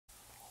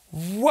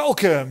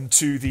Welcome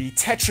to the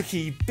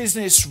Tetrarchy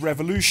Business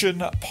Revolution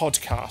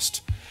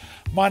podcast.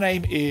 My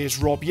name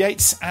is Rob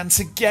Yates, and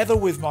together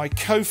with my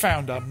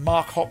co-founder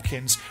Mark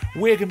Hopkins,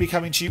 we're going to be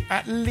coming to you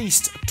at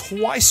least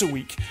twice a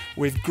week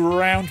with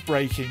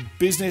groundbreaking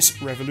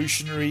business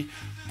revolutionary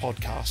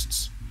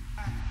podcasts.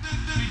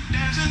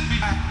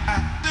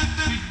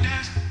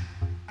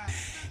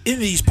 In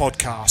these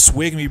podcasts,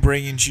 we're going to be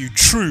bringing to you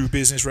true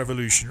business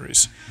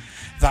revolutionaries.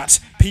 That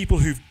people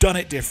who've done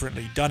it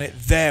differently, done it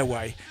their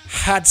way,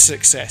 had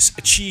success,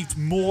 achieved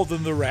more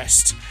than the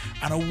rest,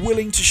 and are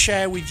willing to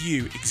share with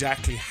you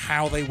exactly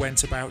how they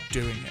went about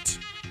doing it.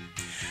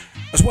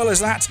 As well as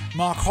that,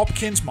 Mark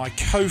Hopkins, my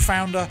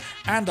co-founder,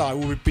 and I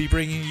will be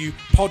bringing you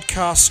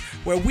podcasts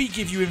where we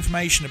give you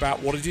information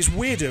about what it is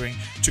we're doing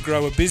to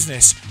grow a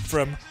business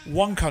from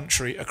one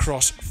country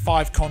across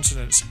 5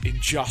 continents in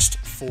just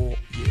 4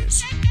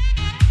 years.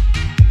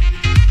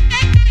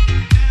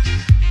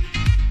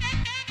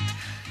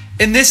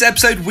 In this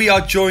episode, we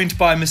are joined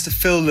by Mr.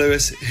 Phil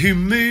Lewis, who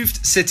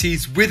moved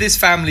cities with his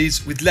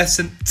families with less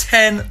than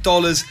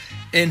 $10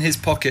 in his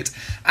pocket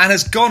and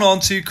has gone on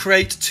to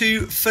create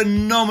 2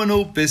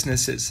 phenomenal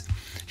businesses.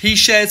 He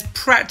shares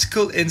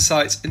practical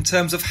insights in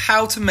terms of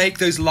how to make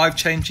those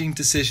life-changing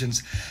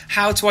decisions,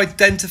 how to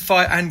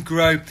identify and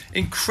grow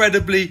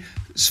incredibly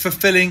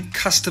fulfilling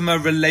customer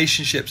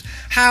relationships,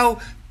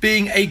 how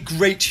being a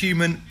great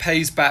human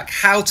pays back,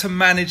 how to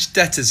manage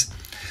debtors.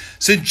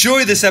 So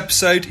enjoy this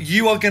episode.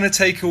 You are going to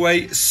take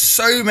away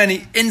so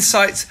many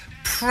insights,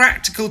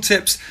 practical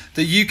tips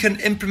that you can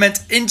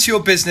implement into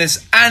your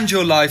business and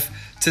your life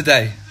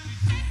today.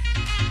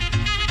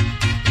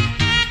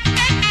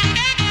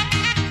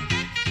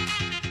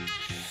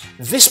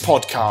 This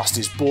podcast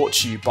is brought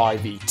to you by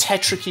the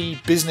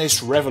Tetrarchy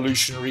Business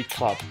Revolutionary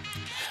Club.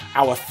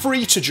 Our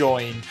free to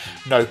join,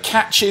 no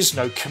catches,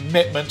 no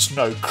commitment,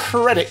 no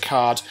credit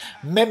card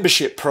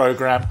membership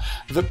program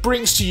that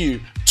brings to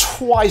you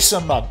twice a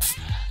month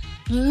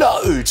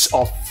loads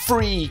of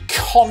free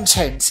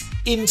content,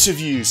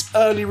 interviews,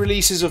 early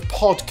releases of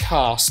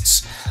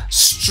podcasts,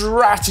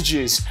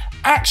 strategies,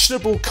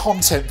 actionable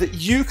content that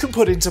you can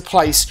put into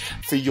place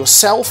for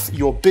yourself,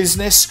 your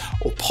business,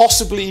 or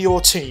possibly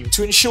your team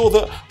to ensure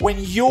that when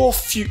your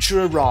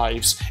future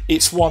arrives,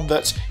 it's one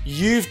that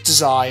you've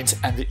designed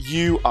and that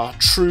you are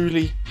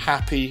truly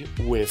happy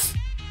with.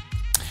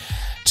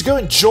 To go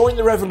and join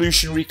the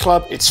Revolutionary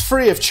Club, it's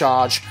free of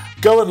charge.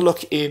 Go and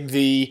look in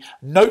the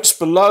notes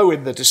below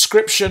in the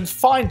description,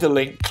 find the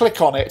link, click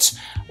on it,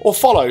 or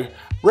follow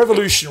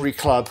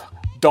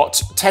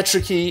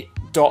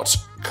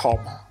revolutionaryclub.tetrarchy.com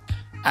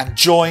and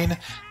join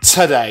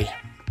today.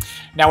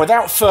 Now,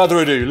 without further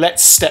ado,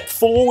 let's step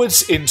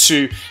forwards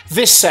into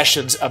this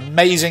session's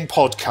amazing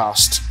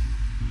podcast.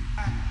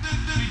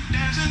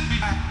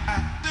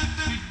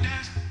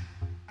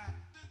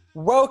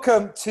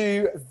 Welcome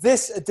to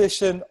this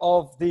edition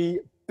of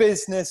the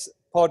Business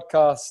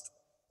Podcast.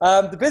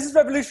 The Business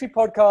Revolutionary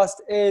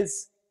Podcast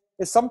is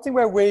something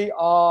where we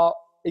are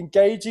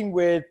engaging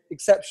with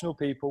exceptional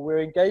people.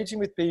 We're engaging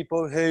with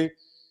people who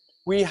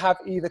we have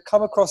either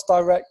come across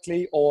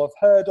directly or have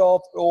heard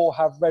of or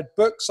have read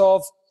books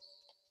of,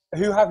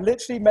 who have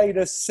literally made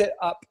us sit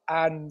up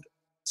and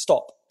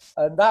stop.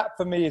 And that,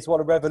 for me, is what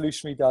a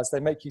revolutionary does. They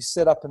make you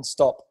sit up and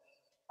stop.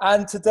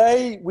 And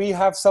today we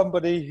have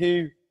somebody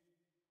who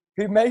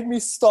made me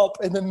stop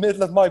in the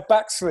middle of my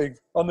backswing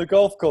on the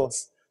golf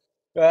course.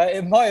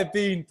 It might have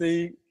been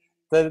the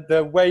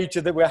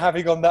wager that we're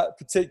having on that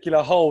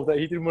particular hole that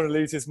he didn't want to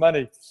lose his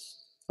money.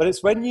 But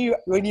it's when you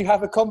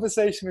have a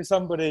conversation with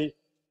somebody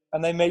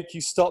and they make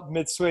you stop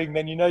mid-swing,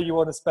 then you know you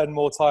want to spend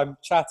more time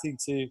chatting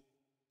to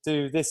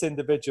this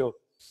individual.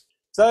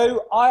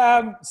 So I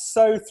am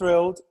so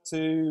thrilled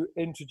to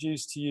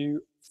introduce to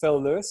you Phil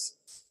Lewis.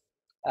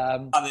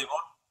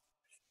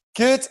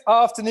 Good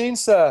afternoon,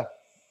 sir.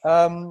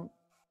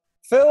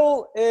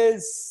 Phil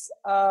is,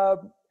 I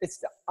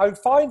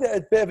find it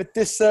a bit of a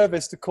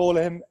disservice to call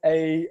him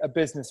a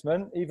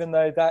businessman, even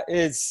though that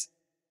is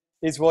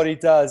what he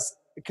does,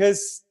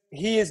 because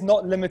he is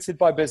not limited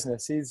by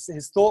business.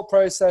 His thought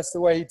process,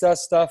 the way he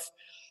does stuff,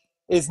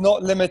 is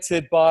not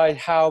limited by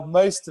how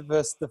most of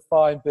us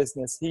define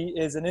business. He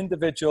is an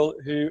individual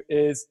who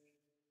is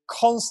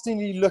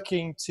constantly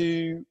looking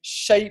to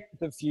shape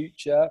the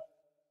future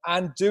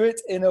and do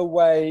it in a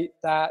way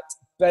that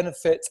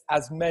benefits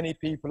as many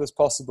people as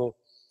possible.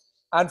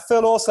 And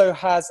Phil also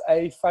has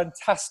a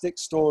fantastic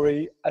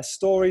story, a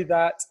story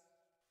that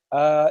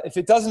if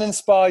it doesn't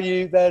inspire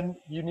you, then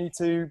you need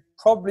to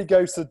probably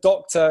go to the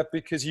doctor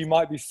because you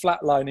might be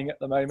flatlining at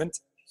the moment.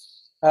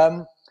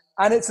 And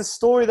it's a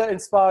story that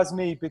inspires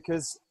me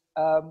because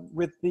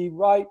with the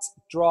right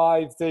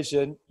drive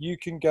vision, you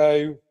can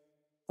go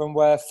from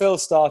where Phil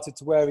started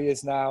to where he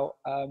is now.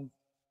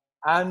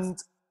 And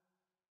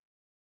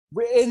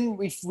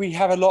we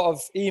have a lot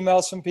of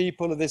emails from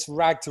people of this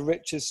rag to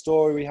riches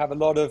story. We have a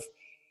lot of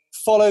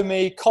follow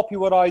me, copy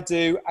what I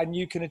do, and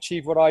you can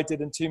achieve what I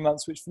did in 2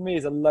 months, which for me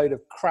is a load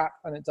of crap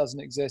and it doesn't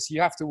exist. You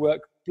have to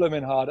work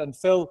blooming hard. And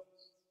Phil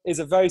is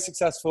a very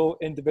successful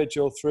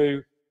individual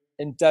through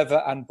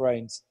endeavor, and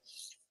brains.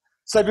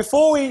 So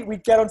before we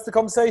get onto the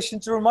conversation,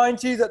 to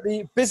remind you that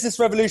the Business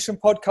Revolution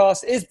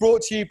podcast is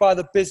brought to you by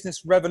the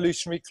Business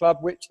Revolutionary Club,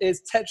 which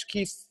is Tetra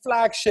Key's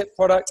flagship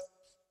product.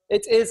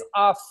 It is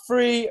our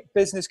free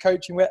business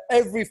coaching where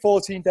every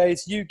 14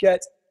 days you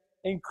get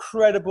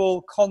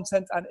incredible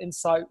content and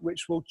insight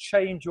which will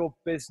change your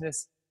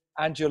business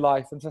and your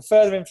life. And for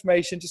further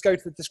information, just go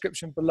to the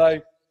description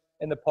below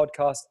in the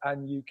podcast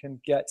and you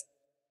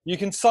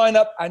can sign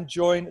up and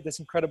join this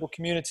incredible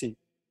community.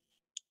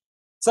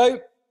 So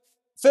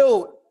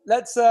Phil,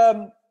 let's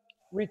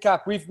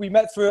recap. We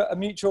met through a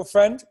mutual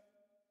friend,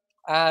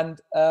 and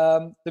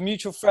the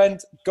mutual friend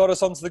got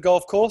us onto the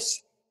golf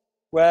course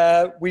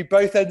where we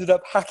both ended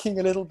up hacking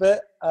a little bit.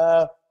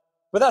 But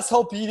that's the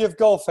whole beauty of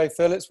golf,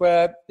 Phil.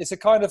 It's a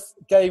kind of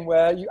game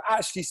where you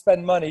actually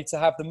spend money to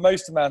have the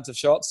most amount of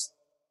shots,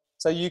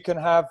 so you can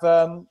have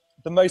the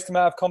most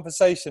amount of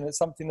conversation. It's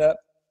something that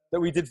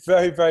we did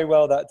very, very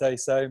well that day.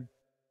 So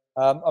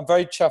I'm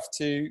very chuffed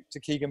to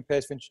Keegan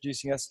Pearce for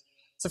introducing us.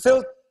 So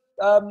Phil,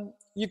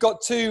 you've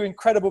got two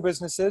incredible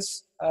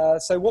businesses.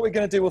 So what we're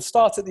going to do, we'll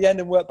start at the end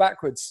and work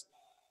backwards.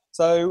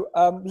 So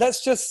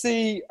let's just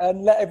see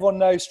and let everyone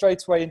know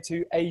straight away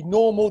into a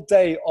normal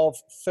day of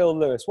Phil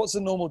Lewis. What's a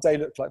normal day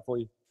look like for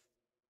you?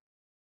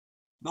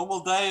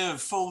 Normal day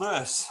of Phil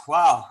Lewis.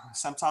 Wow.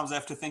 Sometimes I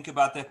have to think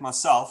about that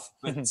myself.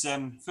 But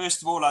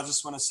first of all, I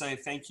just want to say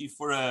thank you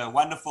for a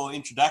wonderful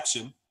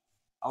introduction.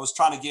 I was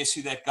trying to guess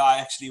who that guy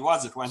actually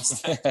was at one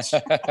stage.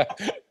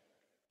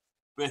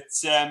 But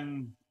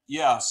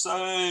yeah,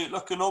 so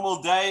look, a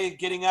normal day,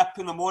 getting up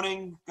in the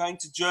morning, going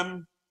to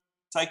gym,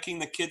 taking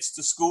the kids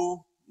to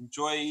school,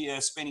 enjoy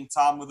spending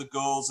time with the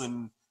girls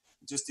and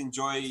just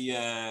enjoy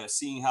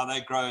seeing how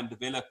they grow and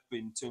develop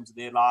in terms of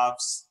their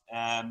lives.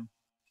 And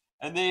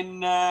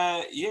then,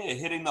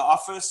 hitting the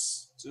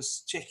office,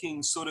 just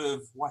checking sort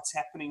of what's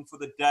happening for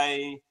the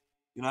day.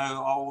 You know,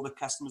 are all the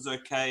customers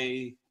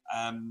okay?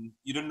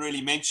 You didn't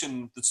really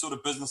mention the sort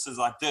of businesses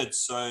I did.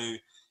 So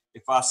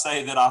if I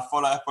say that I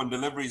follow up on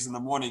deliveries in the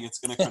morning, it's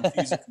going to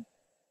confuse it.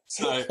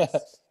 So,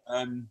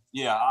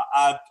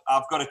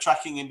 I've got a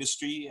trucking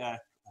industry, a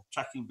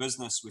trucking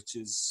business, which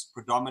is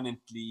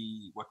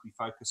predominantly what we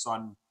focus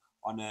on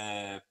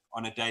a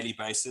daily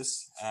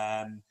basis.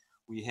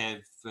 We have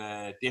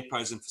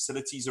depots and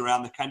facilities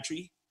around the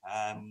country,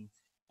 and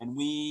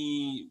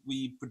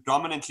we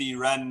predominantly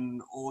run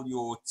all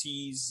your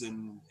teas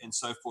and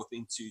so forth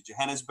into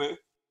Johannesburg.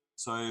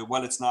 So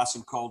while it's nice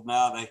and cold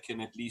now, they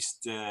can at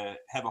least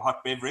have a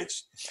hot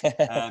beverage.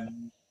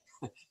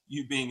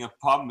 You being a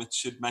POM, it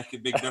should make a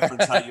big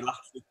difference how you like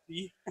the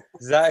tea.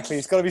 Exactly.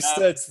 It's got to be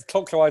stirred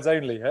clockwise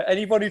only.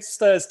 Anyone who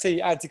stirs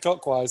tea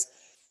anti-clockwise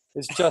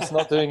is just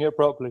not doing it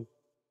properly.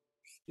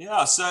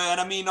 Yeah, so,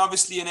 and I mean,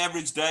 obviously an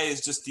average day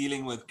is just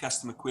dealing with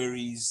customer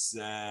queries,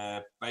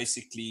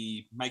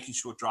 basically making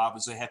sure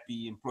drivers are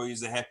happy,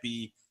 employees are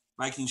happy,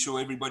 making sure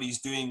everybody's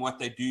doing what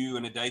they do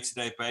on a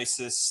day-to-day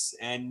basis.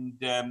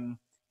 And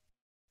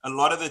a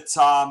lot of the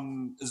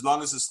time, as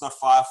long as it's not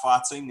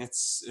firefighting,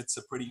 it's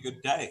a pretty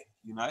good day,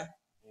 you know?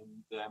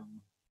 And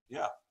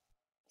yeah.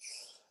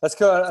 That's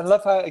cool. I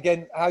love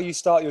how you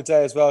start your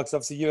day as well, because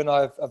obviously you and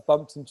I have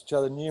bumped into each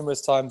other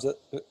numerous times at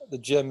the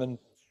gym and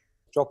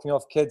dropping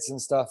off kids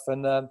and stuff.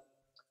 And I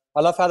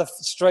love how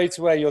straight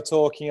away you're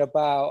talking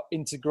about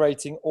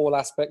integrating all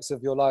aspects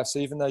of your life. So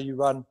even though you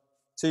run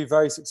two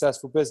very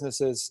successful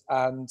businesses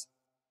and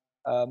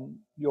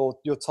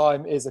your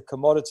time is a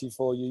commodity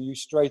for you, you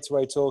straight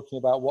away talking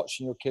about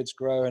watching your kids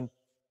grow and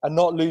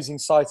not losing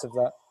sight of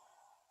that.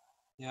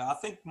 Yeah, I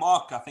think,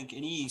 Mark,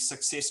 any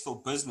successful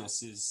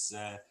business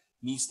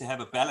needs to have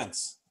a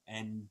balance.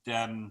 And,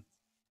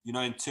 you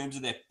know, in terms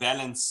of that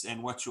balance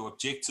and what your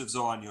objectives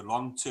are and your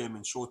long-term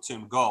and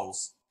short-term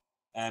goals,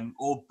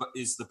 all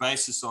is the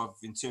basis of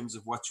in terms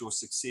of what your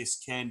success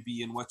can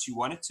be and what you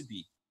want it to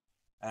be.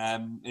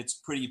 It's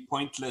pretty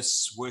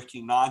pointless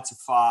working 9 to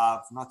 5,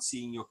 not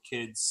seeing your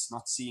kids,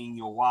 not seeing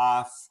your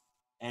wife,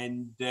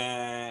 and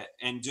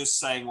just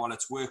saying, well,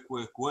 it's work.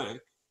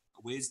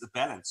 Where's the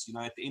balance? You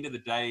know, at the end of the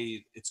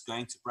day, it's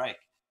going to break.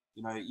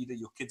 You know, either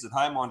your kids at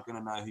home aren't going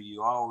to know who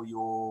you are, or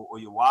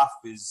your wife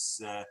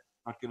is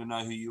not going to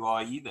know who you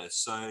are either.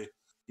 So,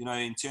 you know,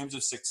 in terms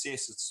of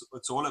success,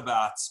 it's all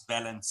about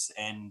balance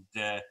and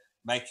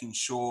making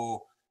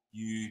sure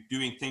you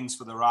doing things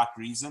for the right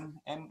reason,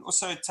 and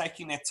also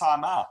taking that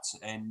time out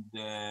and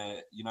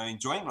you know,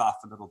 enjoying life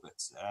a little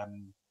bit.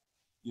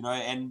 You know,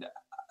 and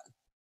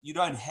you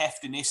don't have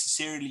to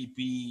necessarily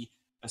be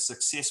a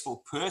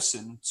successful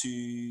person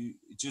to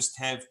just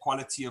have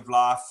quality of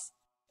life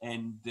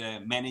and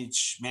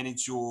manage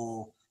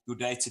your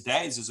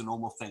day-to-days as a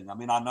normal thing. I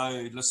mean, I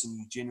know, listen,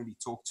 you generally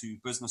talk to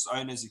business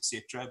owners,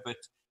 etc., but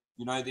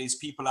you know, there's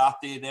people out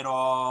there that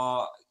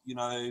are, you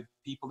know,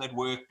 people that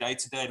work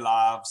day-to-day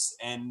lives,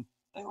 and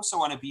they also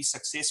want to be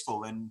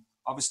successful. And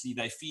obviously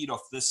they feed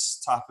off this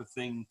type of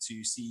thing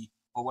to see,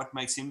 well, what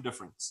makes him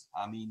different?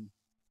 I mean,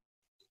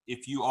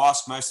 if you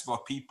ask most of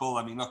our people,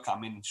 I mean, look,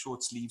 I'm in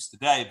short sleeves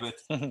today, but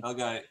they'll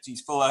go,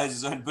 geez, Phil has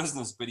his own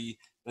business, but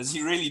does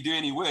he really do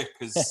any work?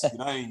 Because, you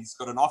know, he's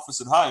got an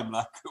office at home.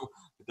 Like,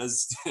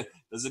 does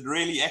it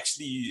really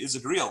actually, is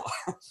it real?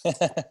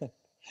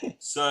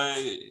 So,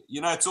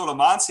 you know, it's all a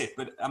mindset,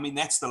 but I mean,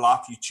 that's the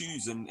life you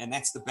choose, and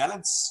that's the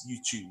balance you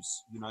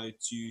choose, you know,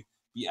 to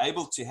be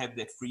able to have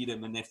that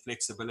freedom and that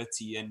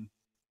flexibility. And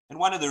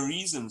one of the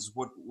reasons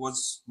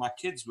was my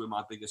kids were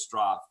my biggest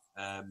drive.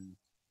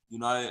 You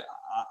know,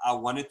 I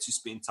wanted to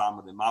spend time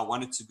with them. I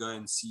wanted to go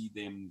and see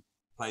them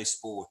play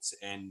sports,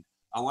 and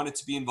I wanted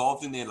to be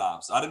involved in their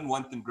lives. I didn't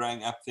want them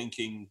growing up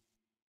thinking,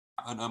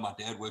 oh no, my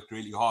dad worked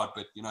really hard,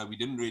 but, you know, we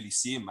didn't really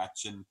see him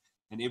much. And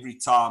every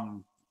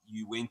time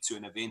you went to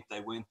an event,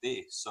 they weren't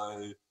there. So,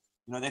 you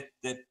know,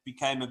 that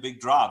became a big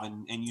drive,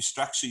 and you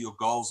structure your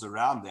goals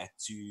around that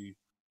to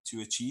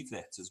achieve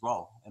that as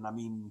well. And I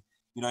mean,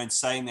 you know, in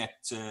saying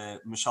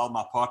that, Michelle,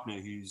 my partner,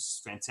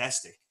 who's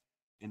fantastic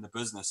in the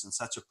business and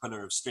such a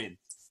pillar of strength,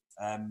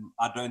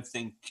 I don't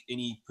think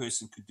any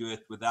person could do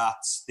it without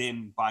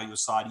them by your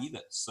side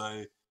either.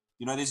 So,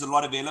 you know, there's a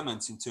lot of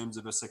elements in terms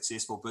of a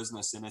successful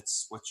business, and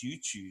it's what you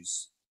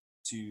choose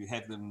to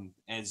have them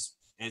as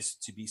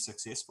to be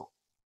successful.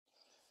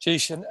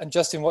 Geesh, and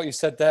Justin, what you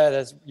said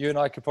there, you and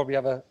I could probably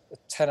have a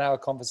 10-hour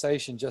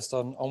conversation just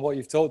on what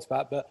you've talked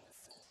about. But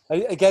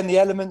again, the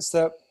elements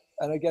that,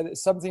 and again,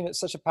 it's something that's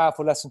such a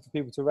powerful lesson for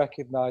people to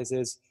recognize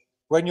is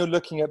when you're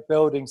looking at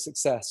building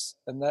success,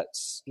 and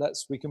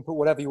we can put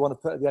whatever you want to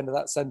put at the end of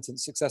that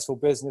sentence, successful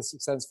business,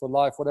 successful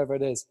life, whatever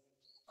it is.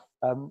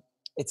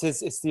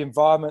 It's the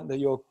environment that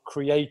you're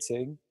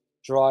creating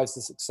drives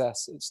the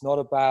success. It's not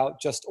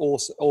about just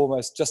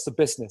almost just the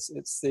business.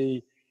 It's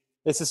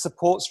a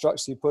support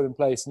structure you put in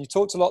place. And you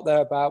talked a lot there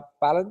about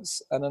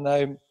balance, and I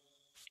know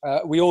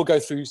we all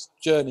go through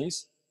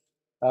journeys.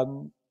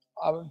 Can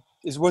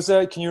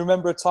you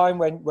remember a time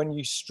when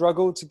you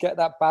struggled to get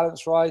that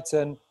balance right,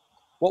 and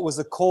what was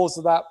the cause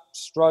of that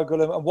struggle,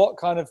 and what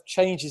kind of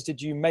changes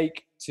did you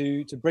make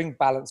to bring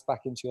balance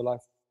back into your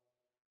life?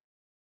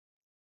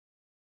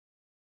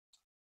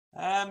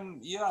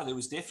 Yeah, there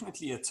was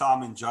definitely a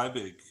time in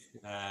Joburg.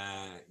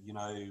 You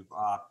know,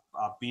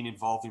 I've been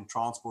involved in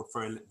transport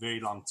for a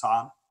very long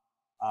time.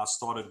 I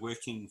started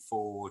working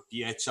for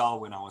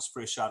DHL when I was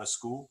fresh out of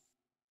school,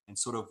 and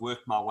sort of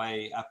worked my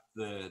way up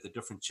the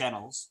different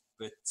channels.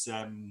 But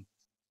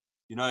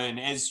you know, and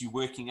as you're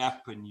working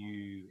up and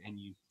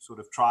you sort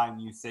of trying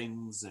new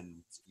things,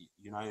 and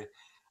you know,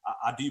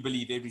 I do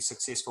believe every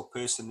successful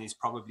person, there's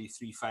probably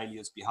 3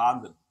 failures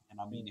behind them. And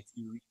I mean, if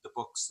you read the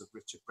books of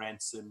Richard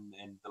Branson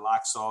and the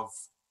likes of,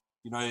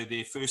 you know,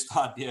 their first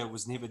idea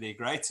was never their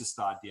greatest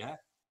idea.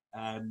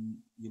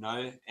 You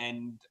know,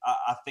 and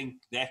I think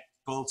that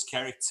builds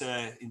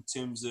character in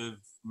terms of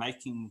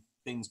making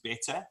things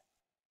better.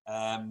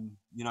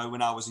 You know,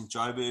 when I was in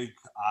Joburg,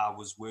 I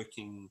was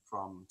working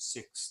from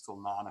 6 till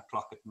 9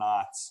 o'clock at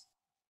night,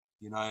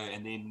 you know,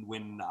 and then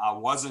when I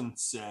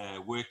wasn't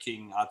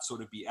working, I'd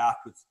sort of be out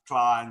with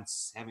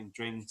clients, having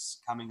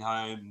drinks, coming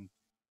home,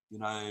 you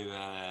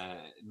know,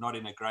 not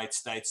in a great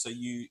state. So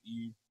you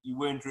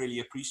weren't really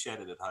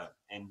appreciated at home,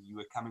 and you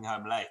were coming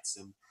home late.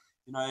 And,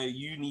 you know,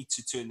 you need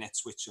to turn that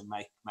switch and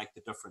make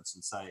the difference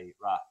and say,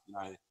 right, you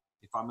know,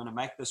 if I'm going to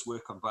make this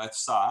work on both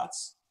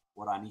sides,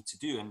 what I need to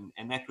do.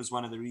 And that was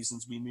one of the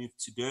reasons we moved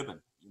to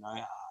Durban. You know,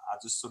 I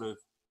just sort of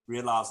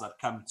realized I'd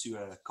come to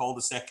a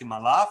cul-de-sac in my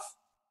life,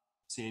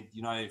 said,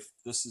 you know, if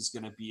this is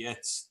going to be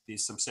it,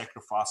 there's some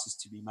sacrifices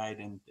to be made,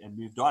 and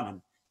moved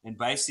on, and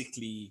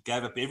basically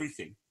gave up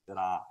everything that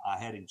I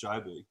had in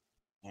Joburg,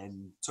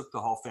 and took the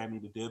whole family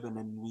to Durban,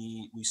 and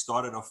we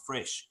started off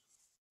fresh.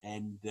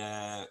 And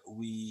I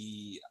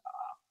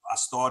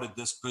started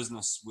this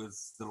business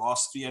with the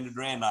last 300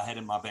 Rand I had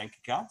in my bank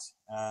account.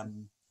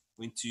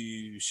 Went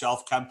to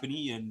Shelf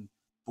Company and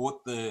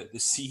bought the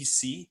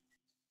CC.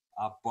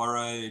 I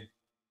borrowed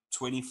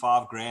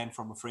 25 grand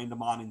from a friend of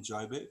mine in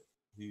Joburg,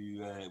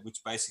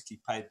 which basically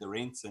paid the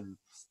rent and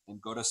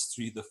got us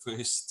through the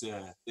first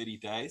 30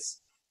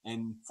 days.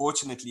 And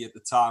fortunately, at the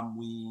time,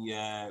 we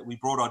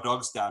brought our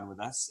dogs down with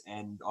us,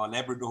 and our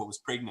Labrador was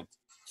pregnant,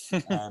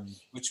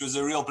 which was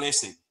a real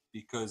blessing,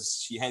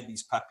 because she had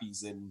these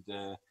puppies, and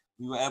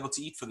we were able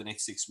to eat for the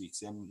next 6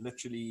 weeks. And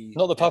literally,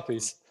 Not the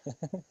puppies.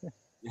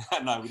 Yeah,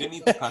 no, we didn't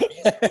eat the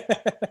puppies.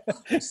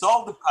 We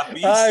sold the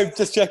puppies. I'm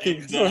just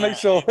checking. Just want to make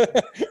sure.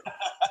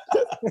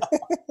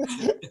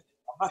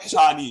 I'm not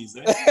Chinese,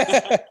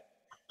 eh?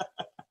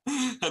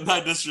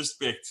 No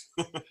disrespect.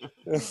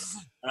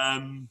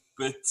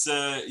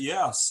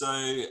 Yeah,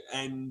 so,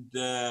 and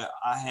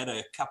I had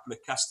a couple of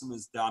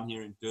customers down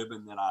here in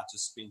Durban that I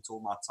just spent all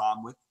my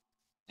time with,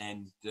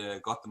 and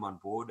got them on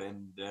board,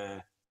 and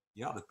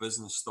yeah, the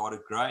business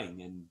started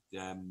growing.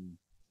 And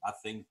I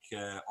think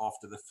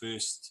after the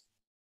first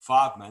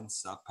 5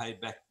 months, I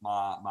paid back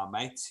my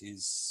mate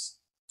his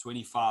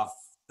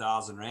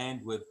 25,000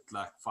 Rand with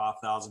like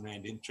 5,000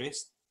 Rand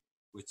interest,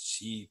 which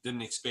he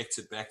didn't expect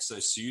it back so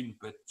soon.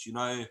 But, you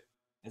know,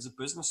 as a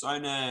business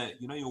owner,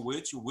 you know, your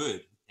word's your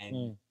word. And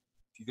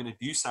if you're going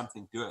to do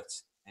something, do it.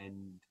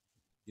 And,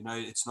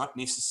 it's not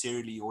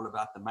necessarily all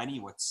about the money.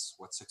 What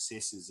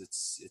success is,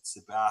 it's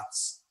about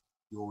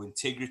your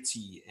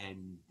integrity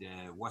and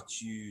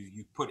what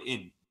you put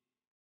in,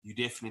 you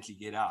definitely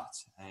get out.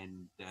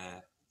 And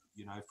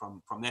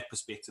from that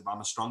perspective,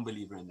 I'm a strong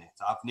believer in that.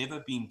 I've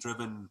never been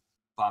driven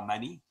by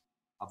money.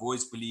 I've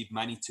always believed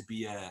money to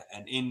be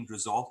an end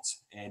result,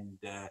 and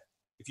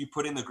if you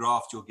put in the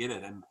graft, you'll get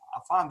it. And I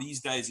find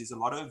these days there's a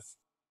lot of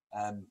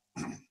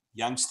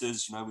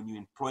youngsters, when you're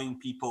employing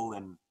people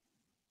and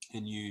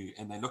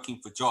they're looking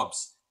for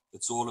jobs,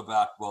 it's all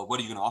about, well, what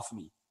are you going to offer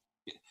me?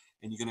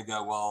 And you're going to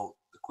go, well,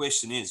 the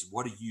question is,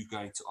 what are you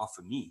going to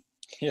offer me?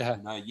 Yeah.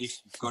 Yes,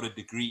 you've got a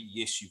degree.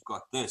 Yes, you've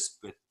got this,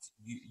 but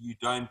you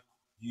don't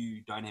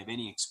have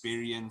any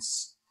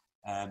experience.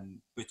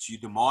 But you're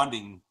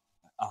demanding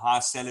a high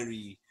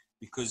salary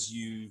because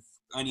you've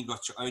only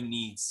got your own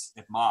needs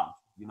at mind.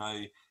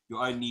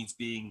 Your own needs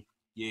being,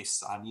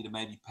 yes, I need to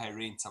maybe pay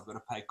rent. I've got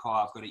to pay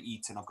car. I've got to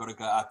eat, and I've got to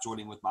go out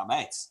jolling with my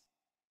mates.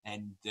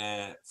 And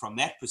from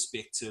that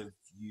perspective,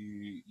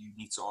 you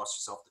need to ask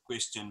yourself the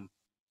question: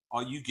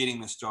 are you getting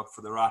this job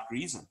for the right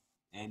reason?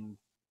 And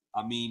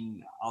I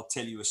mean, I'll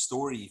tell you a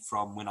story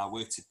from when I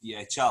worked at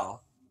DHL.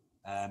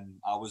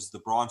 I was the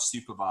branch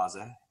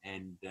supervisor,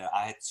 and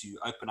I had to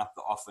open up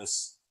the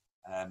office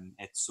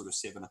at sort of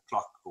 7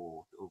 o'clock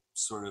or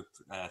sort of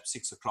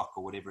 6 o'clock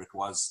or whatever it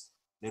was,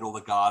 let all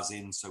the guys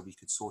in so we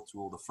could sort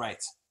through all the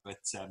freight.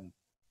 But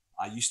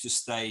I used to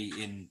stay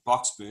in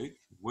Boksburg,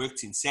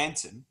 worked in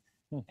Sandton,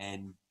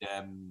 and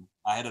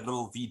I had a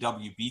little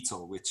VW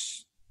Beetle,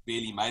 which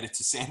barely made it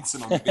to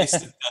Sandton on the best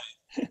of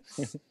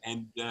days.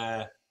 And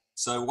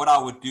so what I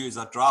would do is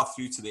I'd drive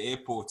through to the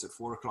airport at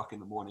 4 o'clock in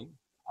the morning.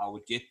 I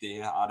would get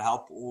there. I'd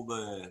help all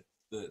the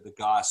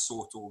guys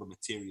sort all the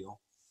material,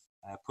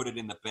 put it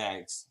in the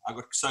bags. I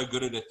got so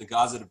good at it, the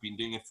guys that have been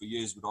doing it for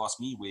years would ask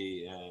me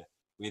where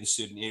the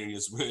certain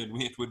areas were and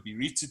where it would be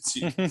routed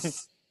to.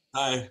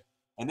 So,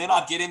 and then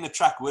I'd get in the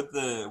truck with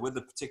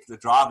the particular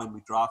driver, and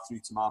we'd drive through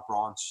to my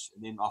branch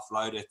and then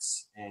offload it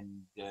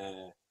and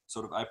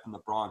sort of open the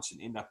branch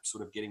and end up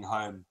sort of getting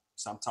home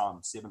sometime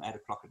 7, 8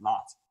 o'clock at night.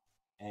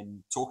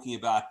 And talking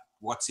about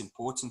what's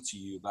important to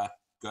you, about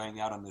going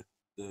out on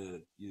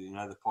the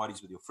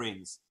parties with your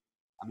friends.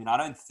 I mean, I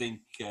don't think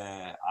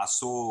I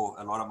saw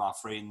a lot of my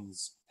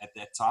friends at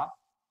that time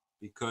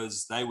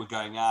because they were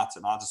going out,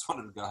 and I just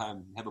wanted to go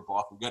home, have a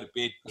bath, and go to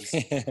bed because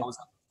I was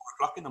up at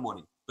 4 o'clock in the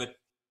morning. But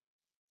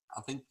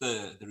I think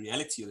the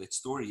reality of that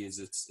story is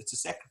it's a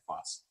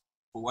sacrifice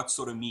for what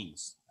sort of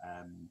means.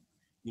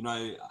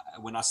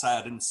 When I say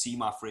I didn't see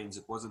my friends,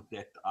 it wasn't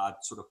that I'd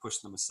sort of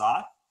pushed them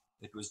aside.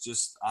 It was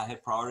just I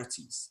had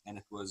priorities, and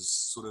it was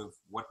sort of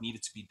what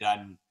needed to be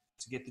done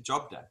to get the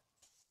job done.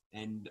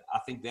 And I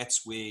think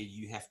that's where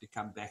you have to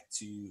come back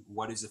to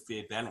what is a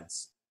fair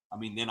balance. I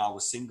mean, then I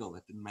was single.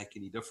 It didn't make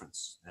any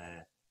difference.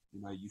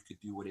 You could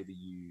do whatever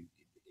you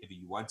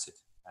wanted,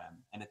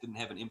 and it didn't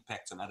have an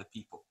impact on other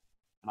people.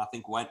 And I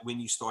think when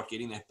you start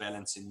getting that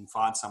balance and you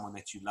find someone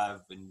that you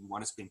love and you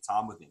want to spend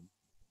time with them,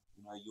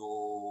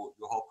 your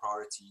whole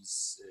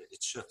priorities,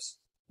 it shifts.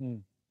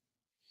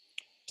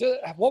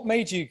 What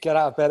made you get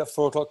out of bed at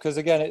 4 o'clock? Because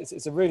again,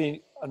 it's a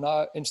really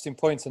interesting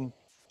point. And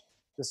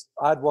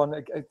I had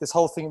one. This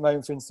whole thing at the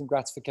moment for instant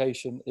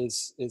gratification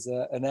is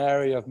an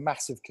area of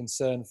massive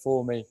concern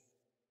for me.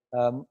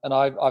 And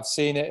I've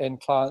seen it in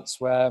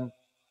clients where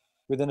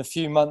within a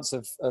few months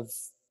of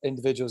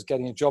individuals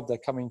getting a job, they're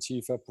coming to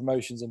you for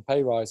promotions and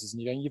pay rises,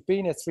 and you're going, you've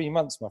been here 3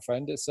 months, my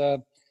friend. It's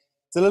a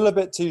little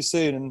bit too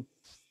soon. And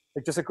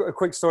just a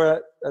quick story.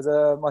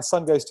 My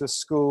son goes to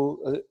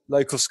a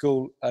local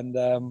school,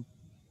 and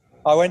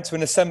I went to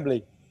an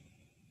assembly,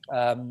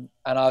 and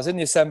I was in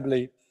the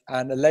assembly,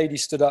 and a lady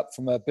stood up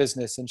from her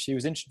business, and she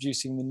was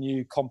introducing the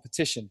new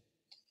competition.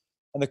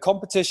 And the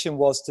competition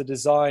was to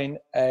design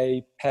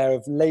a pair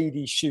of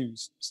lady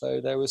shoes.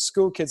 So there were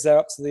school kids there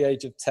up to the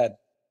age of 10.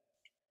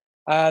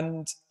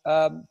 And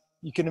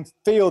you can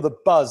feel the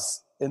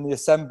buzz in the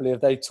assembly of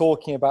they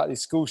talking about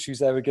these school shoes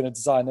they were going to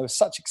design. There was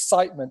such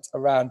excitement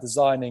around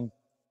designing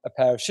a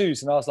pair of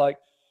shoes. And I was like,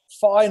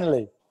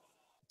 finally,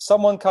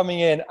 someone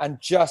coming in and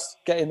just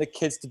getting the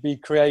kids to be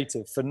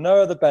creative for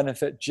no other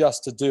benefit,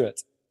 just to do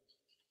it.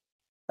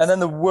 And then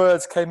the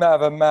words came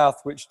out of her mouth,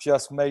 which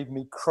just made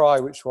me cry,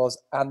 which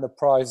was, and the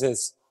prize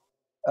is.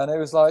 And it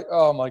was like,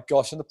 oh my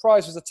gosh. And the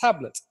prize was a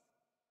tablet.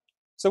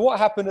 So what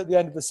happened at the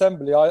end of the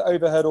assembly, I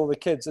overheard all the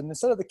kids, and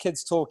instead of the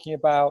kids talking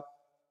about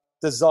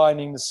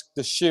designing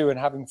the shoe and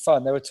having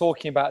fun, they were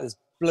talking about this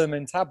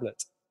blooming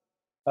tablet.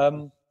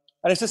 And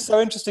it's just so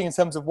interesting in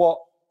terms of what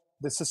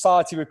the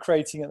society we're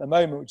creating at the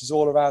moment, which is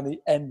all around the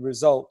end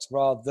result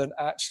rather than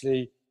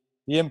actually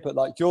the input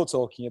like you're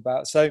talking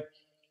about. So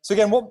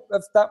again,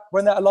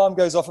 when that alarm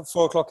goes off at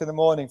 4 o'clock in the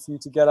morning for you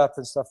to get up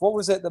and stuff, what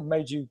was it that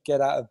made you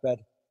get out of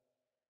bed?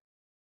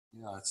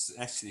 Yeah, it's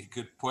actually a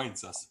good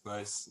point, I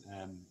suppose.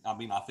 I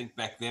mean, I think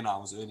back then I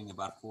was earning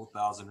about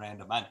 4,000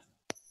 Rand a month.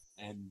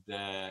 And,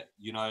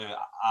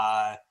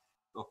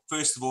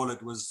 first of all,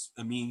 it was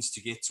a means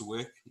to get to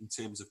work in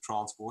terms of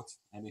transport.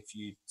 And if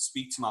you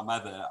speak to my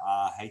mother,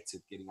 I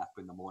hated getting up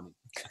in the morning.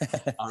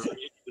 I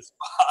really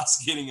despise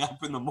getting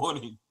up in the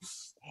morning.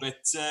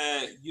 But,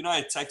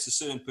 it takes a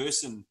certain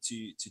person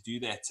to do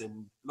that.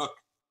 And look,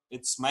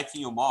 it's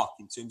making your mark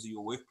in terms of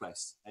your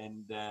workplace.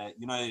 And,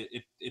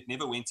 it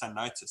never went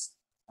unnoticed.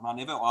 And I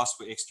never asked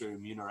for extra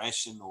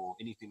remuneration or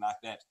anything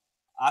like that.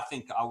 I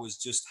think I was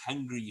just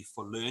hungry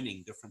for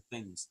learning different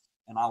things.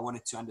 And I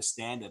wanted to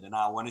understand it. And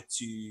I wanted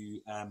to,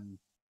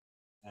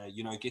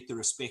 get the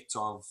respect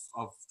of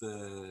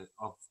the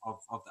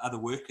other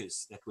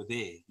workers that were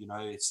there,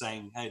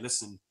 saying, hey,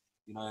 listen,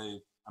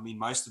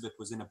 most of it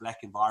was in a black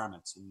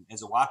environment. And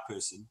as a white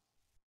person,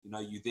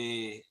 you're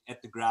there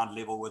at the ground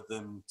level with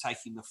them,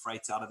 taking the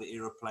freight out of the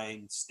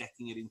aeroplane,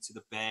 stacking it into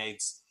the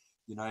bags,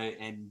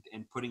 and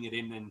putting it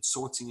in and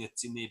sorting it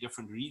in their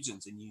different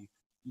regions. And you're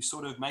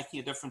sort of making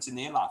a difference in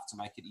their life to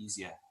make it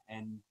easier.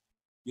 And,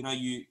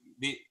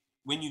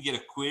 when you get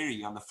a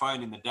query on the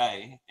phone in the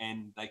day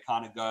and they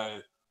kind of go,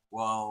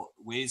 well,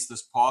 where's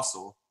this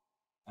parcel?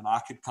 And I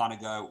could kind of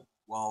go,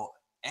 well,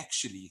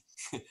 actually,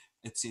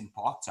 it's in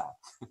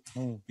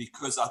Parktown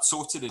because I'd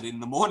sorted it in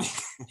the morning.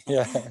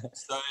 Yeah.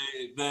 So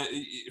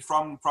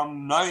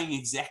from knowing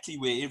exactly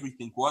where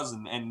everything was,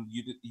 and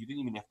you didn't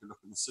even have to look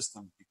in the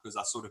system because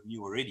I sort of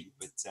knew already.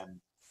 But,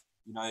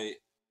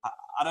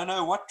 I don't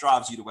know what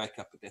drives you to wake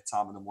up at that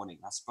time in the morning.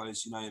 I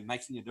suppose,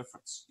 making a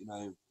difference.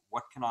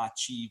 What can I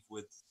achieve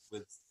with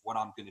what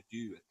I'm going to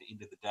do at the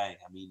end of the day?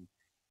 I mean,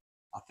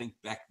 I think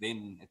back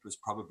then it was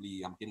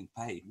probably I'm getting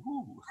paid.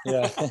 Woo.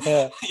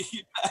 Yeah.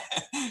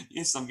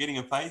 Yes, I'm getting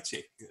a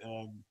paycheck.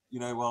 A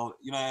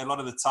lot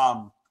of the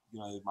time,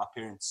 my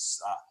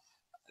parents,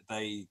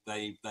 they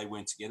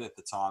weren't together at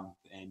the time,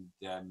 and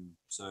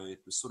so it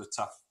was sort of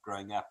tough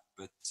growing up.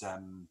 But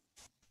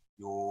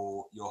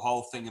your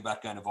whole thing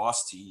about going to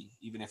varsity,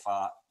 even if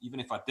I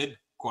did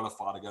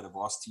qualify to go to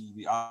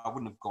varsity, I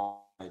wouldn't have gone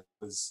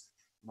because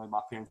my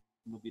parents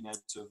wouldn't have been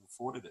able to have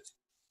afforded it.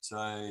 So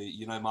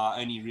my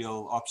only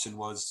real option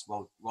was,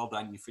 well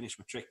done, you finished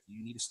matric,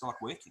 you need to start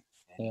working.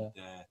 And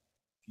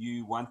if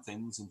you want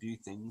things and do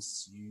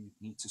things, you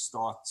need to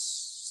start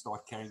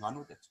carrying on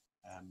with it.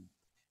 And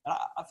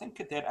I think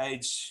at that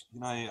age,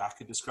 I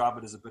could describe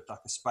it as a bit like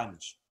a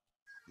sponge.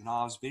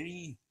 I was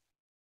very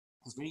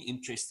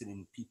interested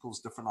in people's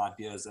different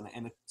ideas, and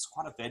it's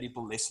quite a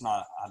valuable lesson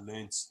I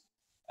learned.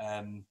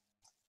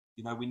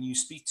 When you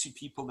speak to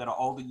people that are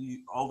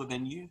older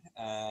than you,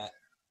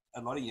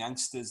 a lot of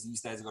youngsters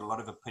these days have got a lot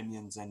of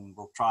opinions and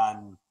will try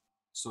and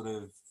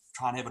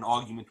have an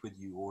argument with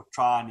you or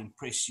try and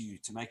impress you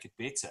to make it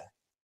better.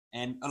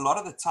 And a lot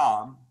of the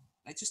time,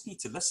 they just need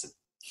to listen,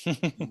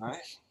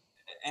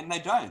 and they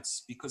don't,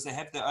 because they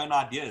have their own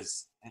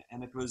ideas.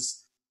 And it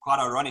was quite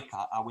ironic.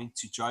 I went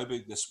to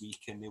Joburg this week,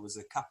 and there was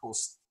a couple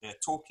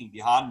talking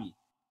behind me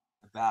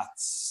about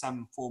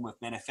some form of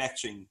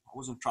manufacturing. I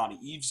wasn't trying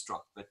to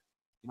eavesdrop, but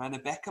in the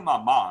back of my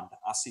mind,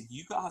 I said,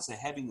 you guys are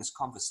having this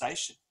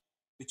conversation,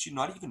 but you're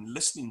not even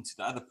listening to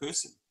the other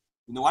person.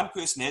 And the one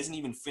person hasn't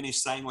even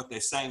finished saying what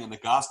they're saying, and the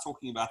guy's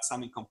talking about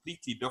something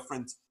completely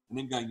different, and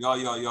then going, yeah,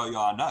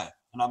 I know.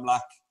 And I'm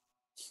like,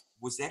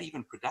 was that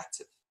even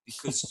productive?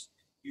 Because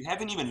you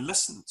haven't even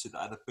listened to the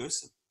other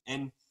person.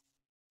 And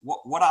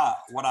what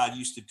I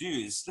used to do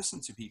is listen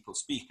to people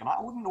speak, and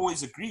I wouldn't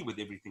always agree with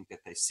everything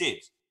that they said,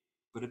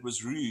 but it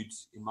was rude,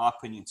 in my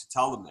opinion, to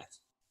tell them that.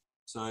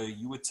 So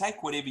you would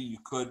take whatever you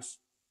could,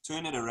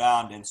 turn it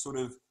around, and sort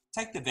of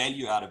take the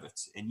value out of it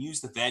and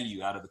use the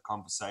value out of the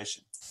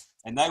conversation.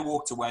 And they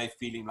walked away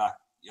feeling like,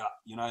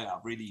 I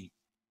really,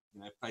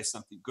 play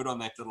something good on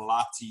that little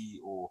latte,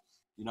 or,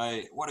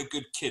 what a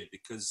good kid,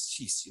 because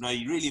he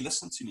really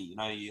listened to me.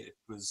 It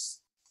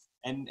was,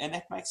 and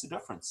that makes a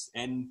difference.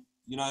 And,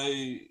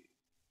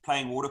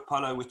 playing water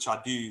polo, which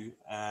I do,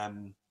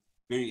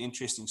 very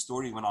interesting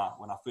story. When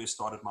I first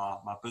started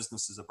my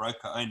business as a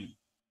broker only,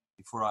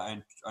 before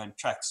I owned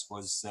tracks,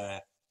 was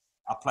I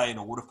play in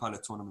a water polo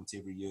tournament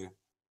every year.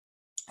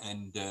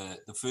 And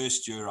the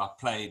first year I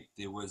played,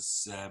 there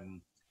was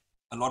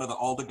a lot of the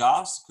older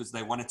guys, because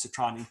they wanted to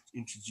try and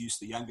introduce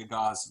the younger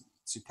guys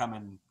to come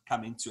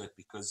into it,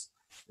 because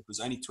it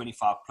was only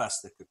 25 plus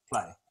that could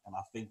play. And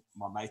I think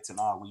my mate and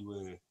I, we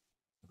were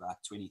about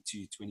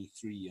 22,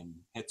 23, and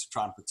had to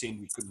try and pretend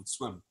we couldn't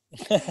swim.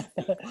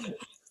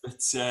 But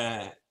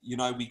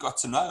we got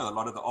to know a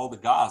lot of the older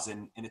guys,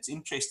 and it's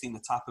interesting the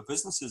type of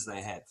businesses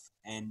they have.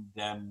 And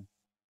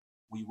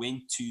we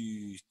went to,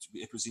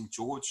 it was in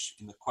George,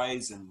 in the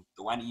Quays, and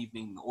the one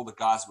evening all the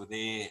guys were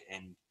there,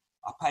 and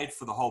I paid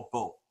for the whole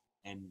bill.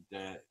 And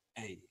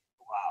hey,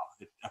 wow,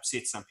 it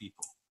upset some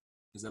people,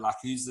 because they're like,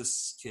 who's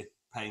this kid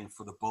paying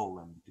for the bill,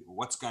 and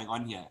what's going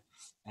on here?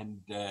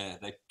 And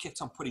they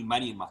kept on putting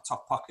money in my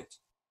top pocket.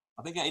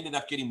 I think I ended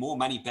up getting more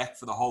money back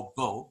for the whole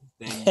bill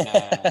than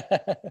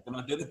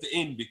I did at the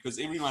end, because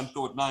everyone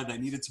thought, no, they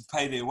needed to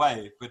pay their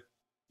way. But,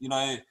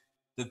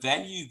 the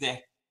value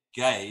that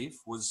gave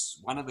was,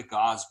 one of the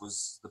guys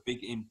was the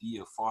big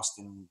MD of Fast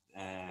and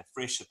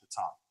Fresh at the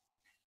time.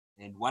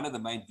 And one of the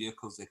main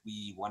vehicles that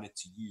we wanted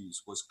to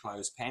use was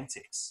closed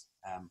Pantex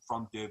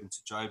from Durban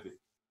to Joburg.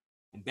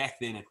 And back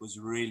then it was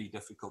really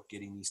difficult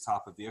getting these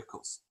type of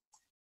vehicles.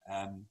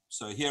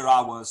 So here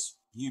I was,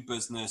 new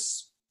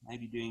business,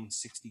 maybe doing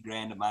 60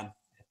 grand a month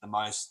at the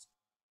most,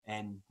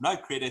 and no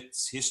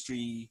credits,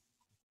 history,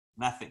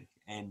 nothing.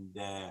 And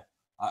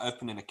I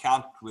open an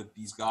account with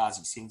these guys.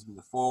 He sends me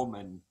the form,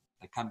 and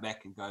they come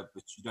back and go,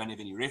 but you don't have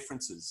any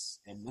references.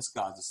 And this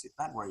guy just said,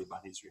 don't worry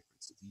about his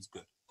references. He's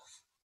good.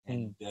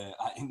 And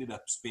I ended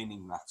up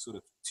spending like sort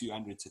of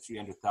 200 to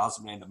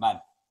 300,000 rand a month.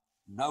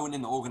 No one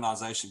in the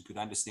organization could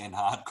understand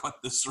how I'd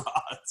got this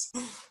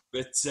right.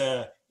 But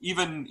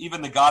even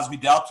the guys we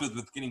dealt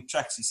with getting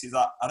trucks, he says,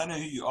 I don't know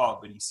who you are,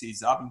 but he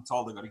says, I've been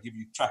told I've got to give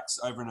you trucks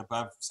over and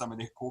above some of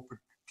their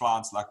corporate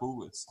clients like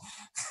Woolworths.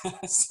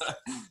 So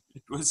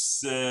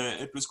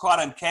it was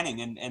quite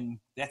uncanny, and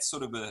that's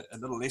sort of a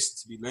little lesson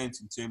to be learned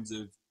in terms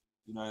of,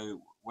 you know,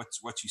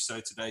 what you sow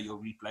today you'll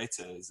reap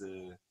later.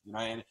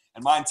 And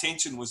my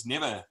intention was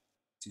never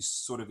to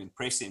sort of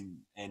impress him.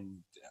 And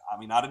I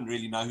mean, I didn't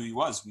really know who he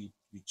was. We'd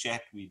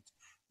chat, we'd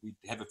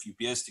have a few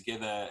beers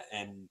together,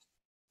 and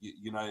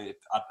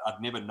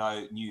I'd never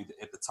knew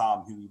at the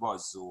time who he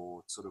was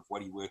or sort of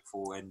what he worked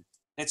for, and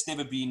that's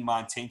never been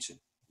my intention.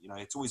 You know,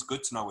 it's always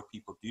good to know what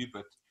people do,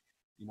 but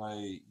you know,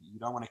 you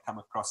don't want to come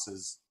across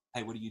as,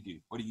 hey, what do you do?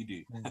 What do you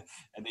do?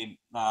 And then,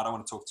 no, I don't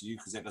want to talk to you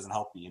because that doesn't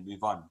help me, and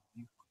move on.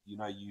 You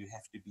know, you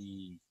have to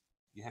be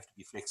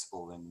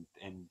flexible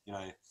and you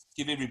know,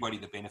 give everybody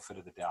the benefit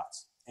of the doubt.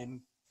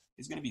 And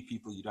there's going to be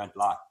people you don't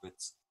like, but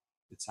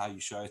it's how you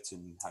show it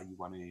and how you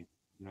want to, you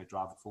know,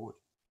 drive it forward.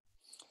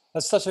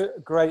 That's such a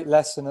great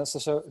lesson. That's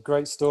such a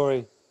great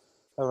story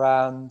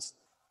around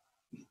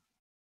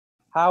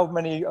how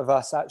many of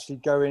us actually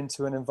go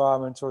into an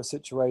environment or a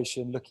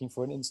situation looking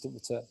for an instant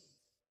return.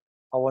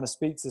 I want to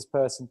speak to this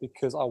person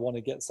because I want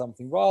to get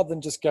something, rather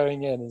than just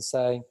going in and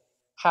saying,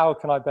 how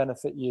can I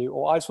benefit you?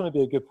 Or I just want to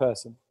be a good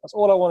person. That's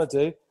all I want to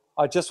do.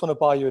 I just want to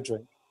buy you a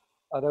drink.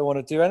 I don't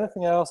want to do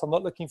anything else. I'm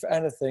not looking for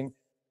anything.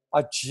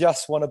 I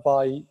just want to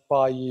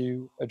buy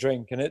you a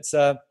drink. And it's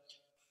a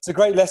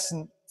great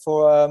lesson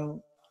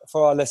for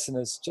our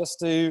listeners, just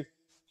to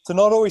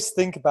not always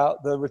think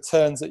about the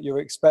returns that you're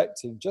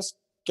expecting. Just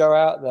go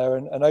out there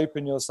and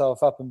open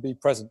yourself up and be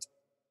present.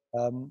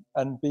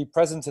 And be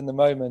present in the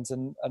moment,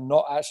 and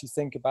not actually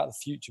think about the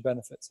future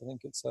benefits. I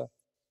think it's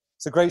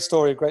a great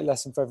story, a great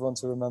lesson for everyone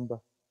to remember.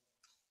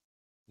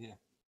 Yeah.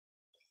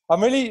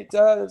 I'm really,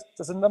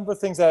 there's a number of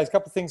things there. There's a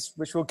couple of things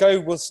which we'll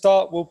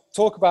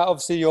talk about,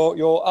 obviously,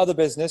 your other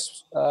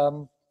business,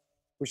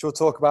 which we'll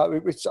talk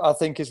about, which I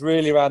think is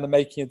really around the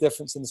making a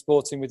difference in the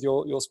sporting with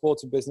your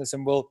sporting business.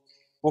 And we'll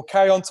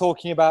carry on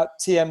talking about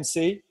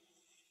TMC,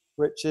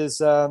 which is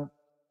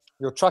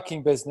your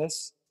trucking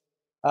business.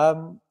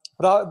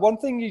 But one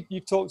thing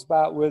you talked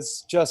about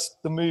was just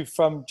the move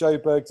from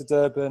Joburg to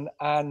Durban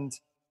and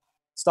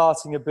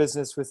starting a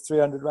business with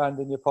 300 rand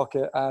in your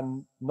pocket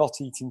and not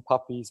eating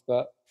puppies,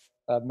 but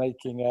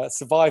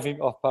surviving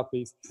off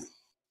puppies.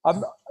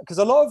 Because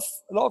a lot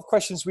of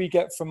questions we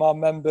get from our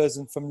members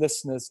and from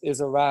listeners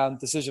is around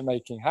decision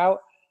making. How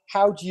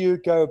do you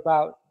go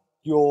about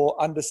your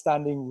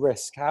understanding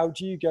risk? How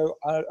do you go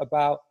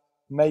about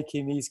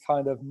making these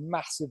kind of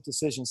massive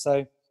decisions?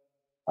 So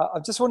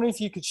I'm just wondering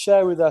if you could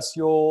share with us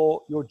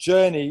your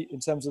journey in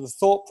terms of the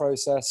thought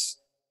process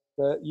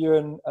that you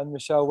and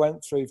Michelle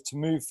went through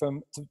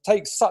to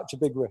take such a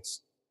big risk.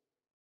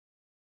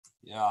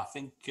 Yeah, I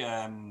think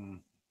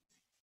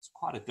it's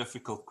quite a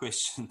difficult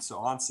question to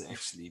answer,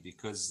 actually,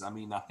 because I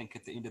mean, I think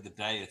at the end of the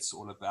day, it's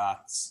all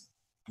about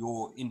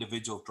your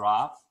individual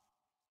drive.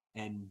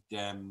 And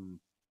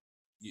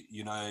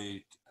you know,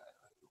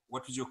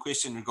 what was your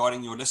question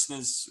regarding your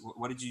listeners?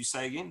 What did you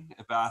say again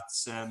about?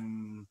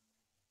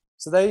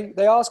 So they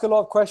ask a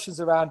lot of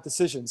questions around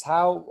decisions.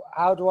 How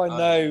do I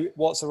know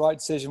what's the right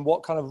decision?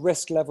 What kind of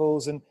risk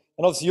levels, and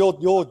obviously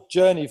your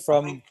journey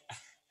from.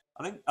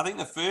 I think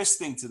the first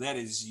thing to that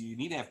is you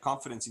need to have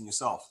confidence in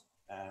yourself.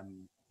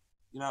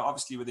 You know,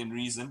 obviously within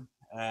reason.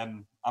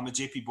 I'm a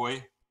Jeppy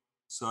boy,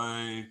 so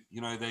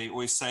you know they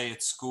always say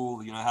at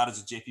school, you know, how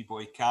does a Jeppy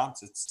boy count?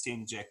 It's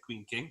 10 Jack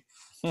Queen King.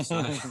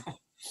 So,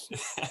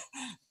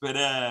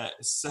 but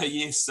so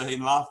yes, so in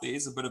life there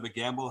is a bit of a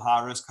gamble,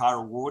 high risk, high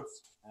reward.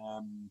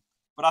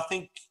 But I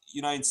think,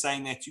 you know, in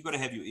saying that, you've got to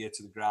have your ear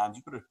to the ground.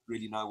 You've got to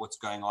really know what's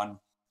going on.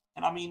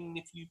 And I mean,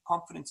 if you're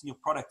confident in your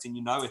product and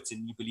you know it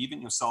and you believe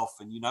in yourself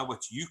and you know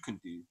what you can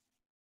do,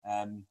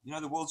 you know,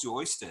 the world's your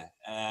oyster.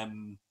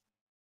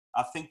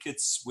 I think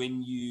it's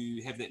when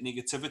you have that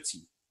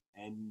negativity.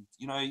 And,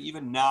 you know,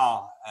 even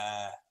now,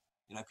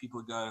 you know,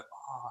 people go,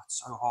 oh,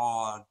 it's so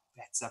hard.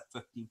 That's up